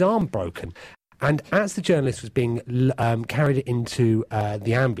got his arm broken. And as the journalist was being carried into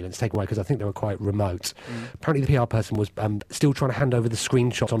the ambulance, taken away, because I think they were quite remote, apparently the PR person was still trying to hand over the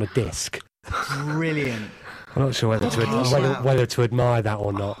screenshot on a disc. Brilliant. I'm not sure whether to admire that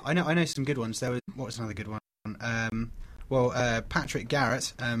or not. I know some good ones. What was another good one? Patrick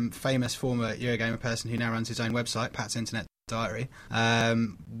Garrett, famous former Eurogamer person who now runs his own website, Pat's Internet Diary,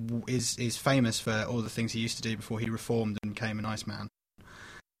 is famous for all the things he used to do before he reformed and became a nice man.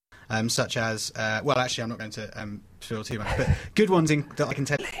 Such as, actually, I'm not going to spill too much, but good ones that I can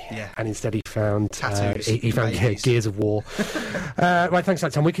tell. Yeah. And instead, he found tattoos. He found Gears of War. Right, thanks for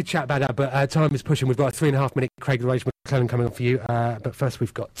that, Tom. We could chat about that, but time is pushing. We've got a 3.5-minute Craig the Rage McClellan coming on for you. But first,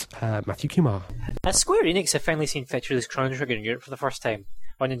 we've got Matthew Kumar. Square Enix have finally seen fit to release Chrono Trigger in Europe for the first time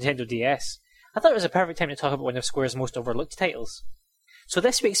on Nintendo DS. I thought it was a perfect time to talk about one of Square's most overlooked titles. So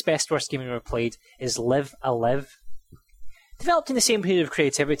this week's best worst game we ever played is Live a Live. Developed in the same period of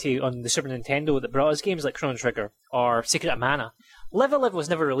creativity on the Super Nintendo that brought us games like Chrono Trigger or Secret of Mana, Live a Live was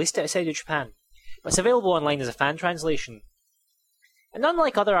never released outside of Japan, but it's available online as a fan translation. And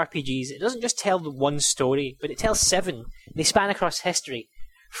unlike other RPGs, it doesn't just tell one story, but it tells 7. They span across history,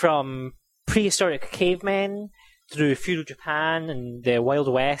 from prehistoric cavemen, through feudal Japan and the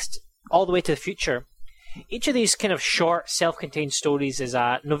Wild West, all the way to the future. Each of these kind of short, self-contained stories is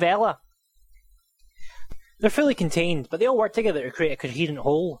a novella. They're fully contained, but they all work together to create a coherent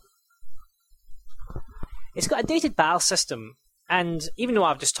whole. It's got a dated battle system, And even though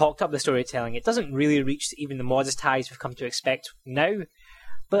I've just talked up the storytelling, it doesn't really reach even the modest heights we've come to expect now.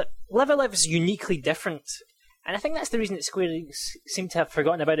 But Live Alive is uniquely different, and I think that's the reason that Square Enix seem to have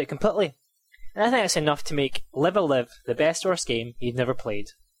forgotten about it completely. And I think that's enough to make Live Alive the best worst game you've never played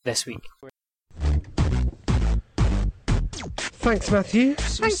this week. Thanks, Matthew.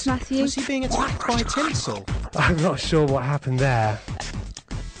 Thanks, Matthew. Was he being attacked by tinsel? I'm not sure what happened there.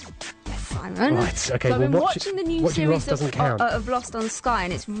 Simon. Right, okay, So I've well, been watching the new watching series Lost doesn't count. of Lost on Sky,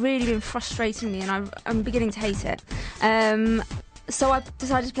 and it's really been frustrating me, and I'm beginning to hate it. So I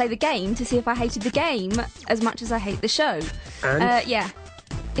decided to play the game to see if I hated the game as much as I hate the show. And? Yeah.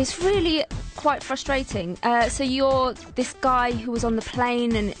 It's really quite frustrating. So you're this guy who was on the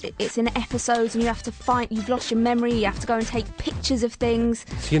plane, and it's in episodes, and you have to you've lost your memory, you have to go and take pictures of things.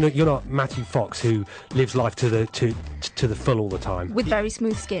 So you're not Matthew Fox, who lives life to the full all the time. With very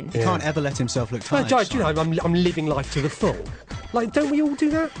smooth skin. He can't ever let himself look tired. No, do you know, I'm living life to the full. Like, don't we all do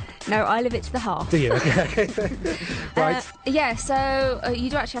that? No, I live it to the half. Do you? Okay. Right. Yeah, so you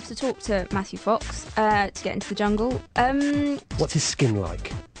do actually have to talk to Matthew Fox to get into the jungle. What's his skin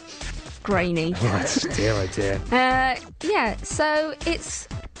like? Grainy. Right, dear, oh dear. Yeah, so it's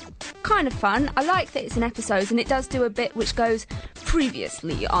kind of fun. I like that it's in episodes, and it does do a bit which goes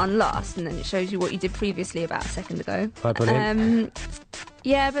previously on Lost, and then it shows you what you did previously about a second ago. Right, brilliant.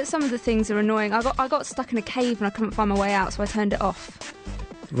 Yeah, but some of the things are annoying. I got stuck in a cave and I couldn't find my way out, so I turned it off.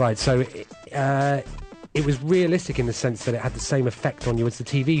 Right, so it was realistic in the sense that it had the same effect on you as the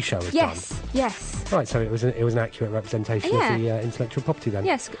TV show has done. Yes. Right, so it was an accurate representation of the intellectual property then.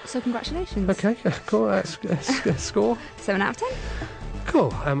 Yes, so congratulations. Okay, cool. That's score. 7 out of 10.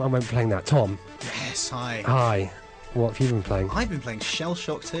 Cool. I won't be playing that. Tom. Yes, hi. Hi. What have you been playing? I've been playing Shell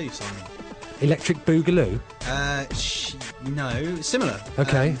Shock 2, Simon. Electric Boogaloo? No, similar.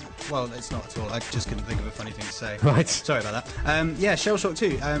 Okay. Well, it's not at all. I just couldn't think of a funny thing to say. Right. Sorry about that. Yeah, Shell Shock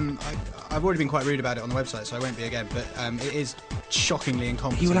 2. I've already been quite rude about it on the website, so I won't be again, but it is shockingly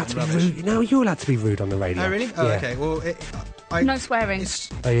incompetent. You're allowed to be rubbish. rude. No, you're allowed to be rude on the radio. Oh, really? Oh, yeah. okay. Well, no swearing.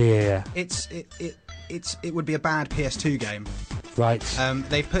 Oh, yeah. It would be a bad PS2 game. Right.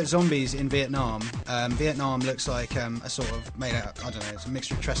 They've put zombies in Vietnam. Vietnam looks like a sort of made out, I don't know, it's a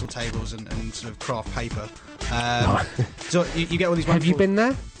mixture of trestle tables and sort of craft paper. So you get all these wonderful... Have you been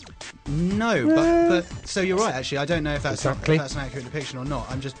there? No, but so you're right, actually. I don't know if that's an accurate depiction or not.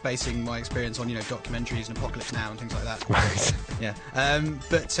 I'm just basing my experience on, documentaries and Apocalypse Now and things like that. Right. Yeah.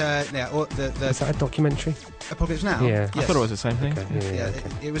 Is that a documentary? Apocalypse Now? Yeah. Yes. I thought it was the same thing. Okay. Yeah,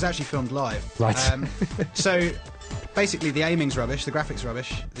 okay. It was actually filmed live. Right. So basically the aiming's rubbish, the graphics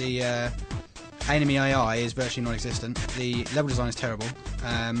rubbish, the enemy AI is virtually non-existent, the level design is terrible,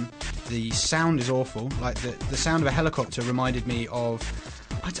 the sound is awful. Like the sound of a helicopter reminded me of...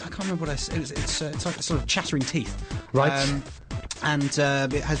 I can't remember what I said. It's like a sort of chattering teeth. Right. And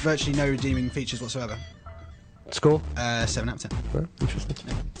it has virtually no redeeming features whatsoever. Score? 7 out of 10. Oh, interesting.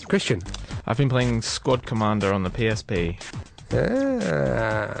 Christian? I've been playing Squad Commander on the PSP.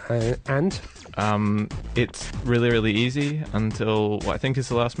 And? It's really, really easy until what I think is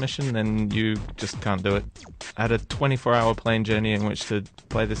the last mission, then you just can't do it. I had a 24-hour plane journey in which to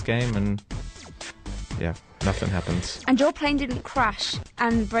play this game, and yeah, nothing happens. And your plane didn't crash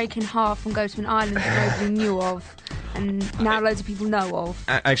and break in half and go to an island that nobody knew of, and now loads of people know of.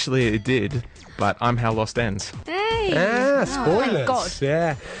 Actually, it did, but I'm how Lost ends. Hey! Spoilers. Oh, God.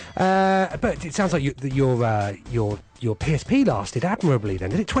 Yeah. But it sounds like your PSP lasted admirably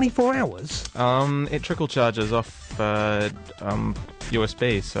then. Did it 24 hours? It trickle charges off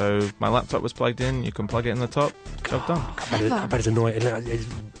USB, so my laptop was plugged in, you can plug it in the top, job done. I bet it's annoying.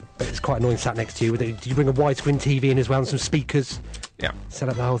 It's quite annoying sat next to you. Did you bring a widescreen TV in as well and some speakers? Yeah. Set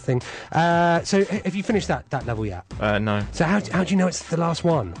up the whole thing. So have you finished that level yet? No. So how do you know it's the last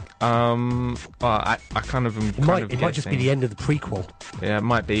one? Well, I kind of am. It might just be the end of the prequel. Yeah, it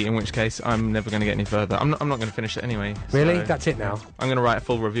might be. In which case, I'm never going to get any further. I'm not going to finish it anyway. Really? So That's it now. I'm going to write a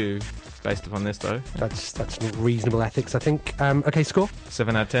full review based upon this, though. That's reasonable ethics, I think. Okay, score?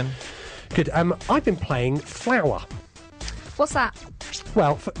 7 out of 10. Good. I've been playing Flower. What's that?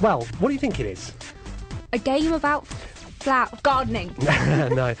 Well, what do you think it is? A game about gardening.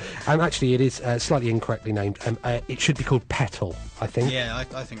 No. Actually, it is slightly incorrectly named. It should be called Petal, I think. Yeah,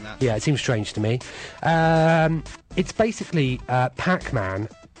 I think that. Yeah, it seems strange to me. It's basically Pac-Man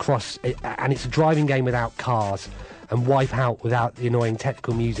and it's a driving game without cars and Wipeout without the annoying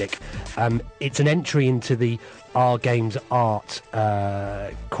technical music. It's an entry into the Our Games Art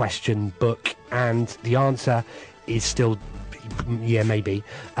question book, and the answer is still, yeah, maybe.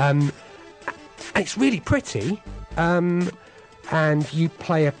 It's really pretty. And you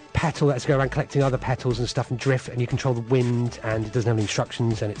play a petal that has to go around collecting other petals and stuff and drift, and you control the wind, and it doesn't have any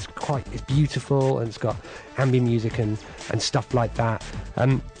instructions, and it's beautiful, and it's got ambient music and stuff like that.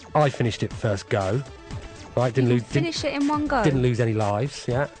 I finished it first go. Right, Finish it in one go. Didn't lose any lives,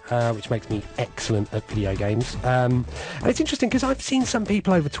 which makes me excellent at video games. And it's interesting because I've seen some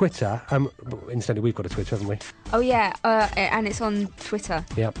people over Twitter. Incidentally, we've got a Twitter, haven't we? Oh yeah, and it's on Twitter.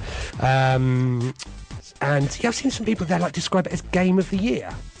 Yep. And I've seen some people there describe it as Game of the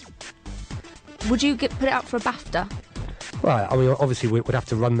Year. Would you put it up for a BAFTA? Right, I mean, obviously we'd have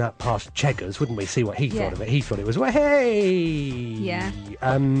to run that past Cheggers, wouldn't we? See what he thought of it. He thought it was, well, hey! Yeah.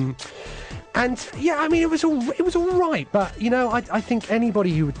 And yeah, I mean, it was all right, but I think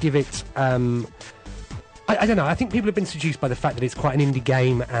anybody who would give it, I don't know. I think people have been seduced by the fact that it's quite an indie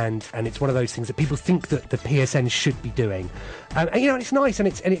game, and it's one of those things that people think that the PSN should be doing. And it's nice, and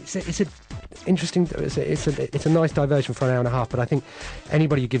it's a interesting. It's a nice diversion for an hour and a half. But I think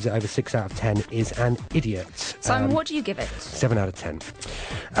anybody who gives it over 6 out of 10 is an idiot. Simon, what do you give it? 7 out of 10.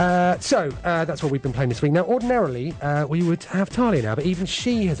 So that's what we've been playing this week. Now, ordinarily we would have Talia now, but even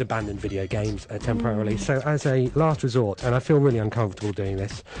she has abandoned video games temporarily. So as a last resort, and I feel really uncomfortable doing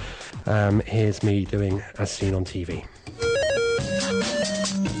this, here's me doing As Seen on TV.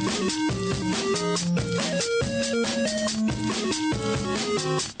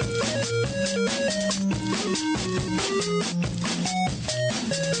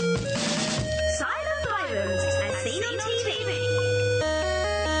 Silent Island, As Seen on TV.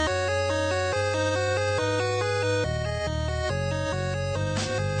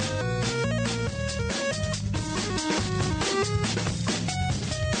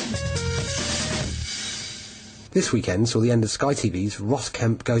 This weekend saw the end of Sky TV's Ross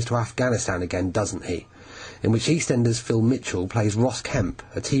Kemp Goes to Afghanistan Again, Doesn't He?, in which EastEnders Phil Mitchell plays Ross Kemp,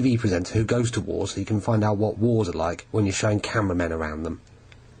 a TV presenter who goes to war so you can find out what wars are like when you're showing cameramen around them.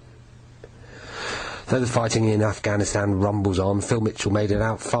 Though the fighting in Afghanistan rumbles on, Phil Mitchell made it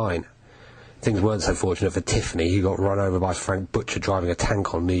out fine. Things weren't so fortunate for Tiffany, who got run over by Frank Butcher driving a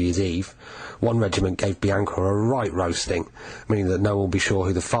tank on New Year's Eve. One regiment gave Bianca a right roasting, meaning that no one will be sure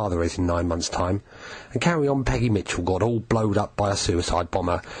who the father is in 9 months' time. And Carry On Peggy Mitchell got all blowed up by a suicide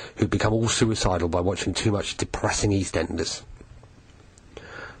bomber who'd become all suicidal by watching too much depressing EastEnders.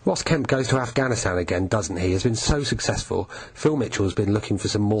 Ross Kemp Goes to Afghanistan Again, Doesn't He? Has been so successful, Phil Mitchell has been looking for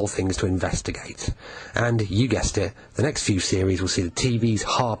some more things to investigate. And, you guessed it, the next few series will see the TV's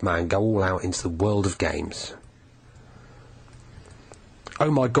hard man go all out into the world of games.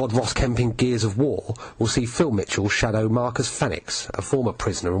 Oh My God, Ross Kemp in Gears of War will see Phil Mitchell shadow Marcus Fenix, a former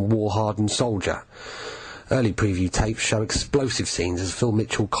prisoner and war-hardened soldier. Early preview tapes show explosive scenes as Phil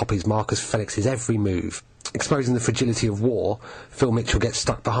Mitchell copies Marcus Fenix's every move. Exposing the fragility of war, Phil Mitchell gets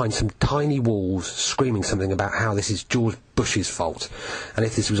stuck behind some tiny walls, screaming something about how this is George Bush's fault, and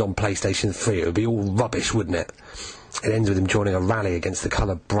if this was on PlayStation 3 it would be all rubbish, wouldn't it? It ends with him joining a rally against the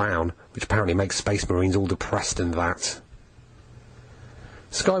colour brown, which apparently makes Space Marines all depressed and that.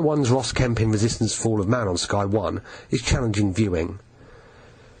 Sky One's Ross Kemp in Resistance Fall of Man on Sky One is challenging viewing.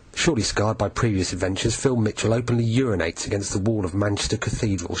 Surely scarred by previous adventures, Phil Mitchell openly urinates against the wall of Manchester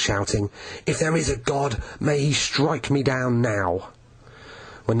Cathedral, shouting, "If there is a God, may he strike me down now."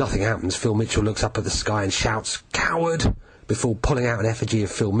 When nothing happens, Phil Mitchell looks up at the sky and shouts, "Coward!" before pulling out an effigy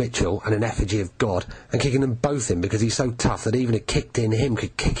of Phil Mitchell and an effigy of God, and kicking them both in because he's so tough that even a kicked-in him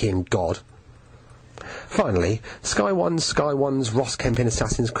could kick in God. Finally, Sky One's Ross Kemp in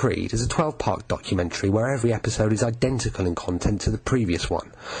Assassin's Creed is a 12-part documentary where every episode is identical in content to the previous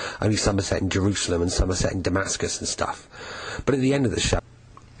one. Only some are set in Jerusalem and some are set in Damascus and stuff. But at the end of the show,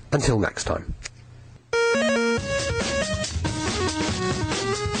 until next time.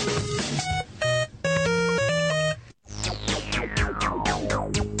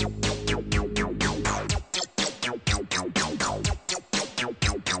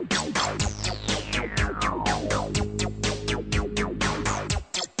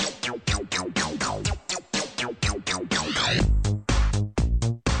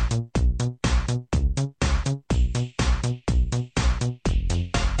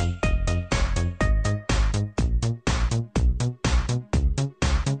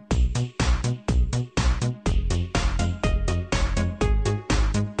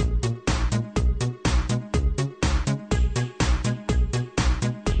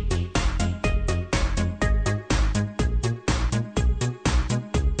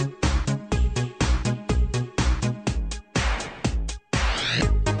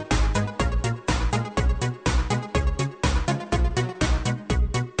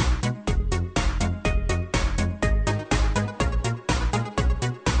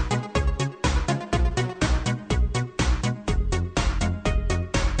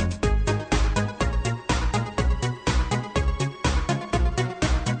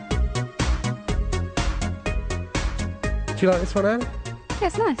 Do you like this one, Anne? Yeah,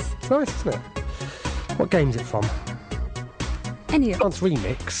 it's nice. It's nice, isn't it? What game's it from? Any of Dance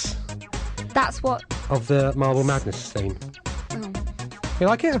remix That's what... of the Marble Madness theme. Oh. You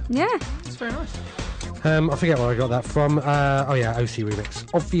like it? Yeah. It's very nice. I forget where I got that from. OC remix.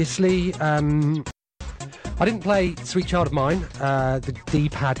 Obviously, I didn't play Sweet Child of Mine, the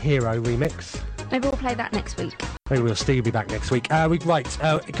D-Pad Hero remix. Maybe we'll play that next week. Maybe we'll still be back next week.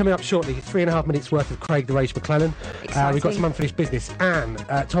 Coming up shortly, 3.5 minutes worth of Craig the Rage McClellan. We've got some unfinished business. Anne,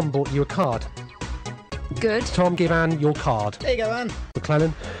 Tom bought you a card. Good. Tom, give Anne your card. There you go, Anne.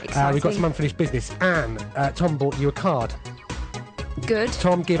 McClellan. We've got some unfinished business. Anne, Tom bought you a card. Good.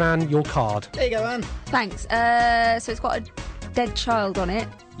 Tom, give Anne your card. There you go, Anne. Thanks. So it's got a dead child on it.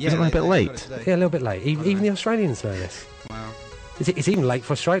 Yeah, Isn't it a bit late? Yeah, a little bit late. Even the Australians know this. Wow. It's even late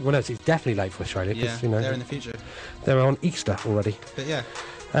for Australia. Well, no, it's definitely late for Australia. Yeah, they're in the future. They're on Easter already. But yeah.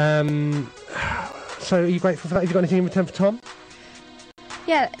 So are you grateful for that? Have you got anything in return for Tom?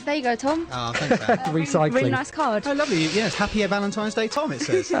 Yeah, there you go, Tom. Oh, thanks, Anne. Recycling. Really nice card. Oh, lovely. Yes, happy Valentine's Day, Tom, it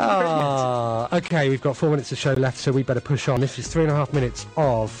says. Okay, we've got 4 minutes of show left, so we better push on. This is 3.5 minutes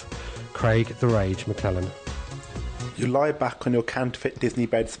of Craig the Rage McClellan. You lie back on your counterfeit Disney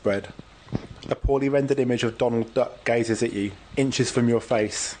bedspread. A poorly rendered image of Donald Duck gazes at you, inches from your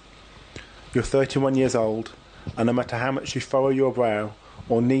face. You're 31 years old, and no matter how much you furrow your brow,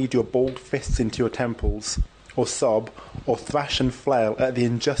 or knead your balled fists into your temples, or sob, or thrash and flail at the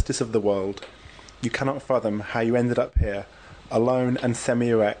injustice of the world, you cannot fathom how you ended up here, alone and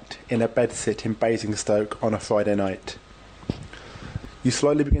semi-erect, in a bedsit in Basingstoke on a Friday night. You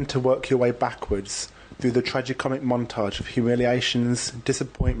slowly begin to work your way backwards through the tragicomic montage of humiliations,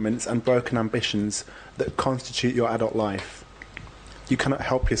 disappointments and broken ambitions that constitute your adult life. You cannot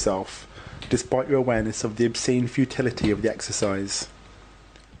help yourself, despite your awareness of the obscene futility of the exercise.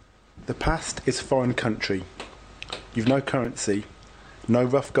 The past is foreign country. You've no currency, no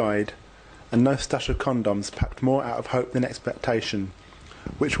rough guide, and no stash of condoms packed more out of hope than expectation,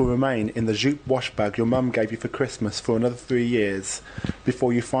 which will remain in the jute wash bag your mum gave you for Christmas for another 3 years,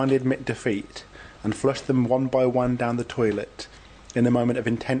 before you finally admit defeat and flush them one by one down the toilet in a moment of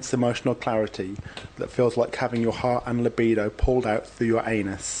intense emotional clarity that feels like having your heart and libido pulled out through your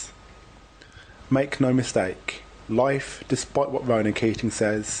anus. Make no mistake, life, despite what Ronan Keating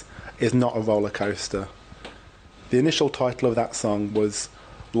says, is not a roller coaster. The initial title of that song was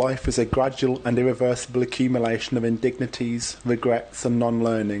Life is a gradual and irreversible accumulation of indignities, regrets and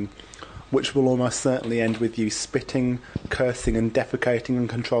non-learning, which will almost certainly end with you spitting, cursing and defecating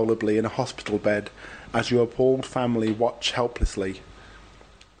uncontrollably in a hospital bed as your appalled family watch helplessly.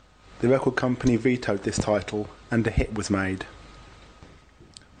 The record company vetoed this title and a hit was made.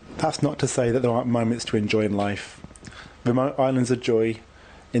 That's not to say that there aren't moments to enjoy in life. Remote islands of joy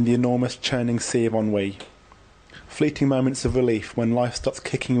in the enormous churning sea of ennui. Fleeting moments of relief when life stops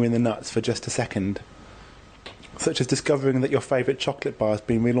kicking you in the nuts for just a second. Such as discovering that your favourite chocolate bar has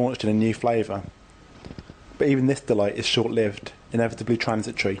been relaunched in a new flavour. But even this delight is short-lived, inevitably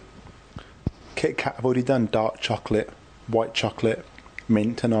transitory. Kit Kat have already done dark chocolate, white chocolate,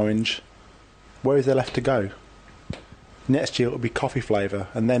 mint and orange. Where is there left to go? Next year it will be coffee flavour,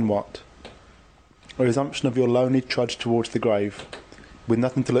 and then what? A resumption of your lonely trudge towards the grave, with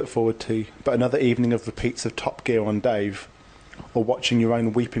nothing to look forward to but another evening of repeats of Top Gear on Dave, or watching your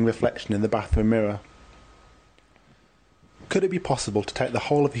own weeping reflection in the bathroom mirror. Could it be possible to take the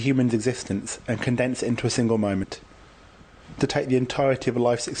whole of a human's existence and condense it into a single moment? To take the entirety of a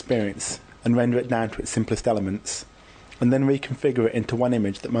life's experience and render it down to its simplest elements, and then reconfigure it into one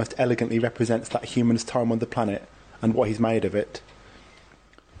image that most elegantly represents that human's time on the planet and what he's made of it?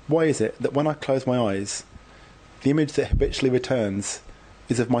 Why is it that when I close my eyes, the image that habitually returns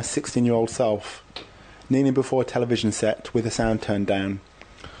is of my 16-year-old self, kneeling before a television set with the sound turned down,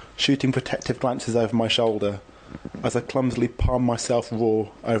 shooting protective glances over my shoulder as I clumsily palm myself raw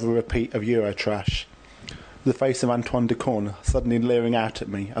over a repeat of Eurotrash, the face of Antoine Decaune suddenly leering out at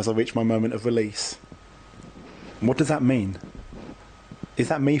me as I reach my moment of release? What does that mean? Is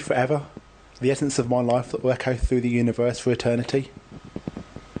that me forever? The essence of my life that will echo through the universe for eternity?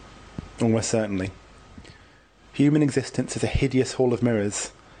 Almost certainly. Human existence is a hideous hall of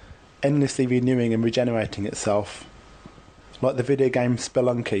mirrors, endlessly renewing and regenerating itself, like the video game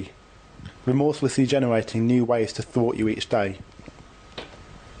Spelunky, remorselessly generating new ways to thwart you each day.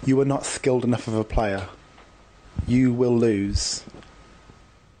 You are not skilled enough of a player. You will lose.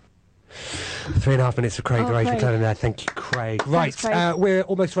 3.5 minutes of Craig the Rage Craig. McClellan there. Thank you, Craig. Right, Thanks, Craig. We're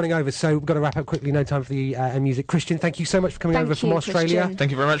almost running over, so we've got to wrap up quickly. No time for the music. Christian, thank you so much for coming over from Australia. Christian.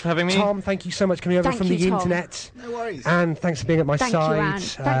 Thank you very much for having me. Tom, thank you so much for coming over Thank from you, the Tom. internet. No worries. And thanks for being at my Thank side. you, Anne.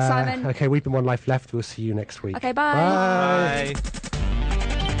 Thanks, Simon. Okay, we've been One Life Left. We'll see you next week. Okay, bye. Bye.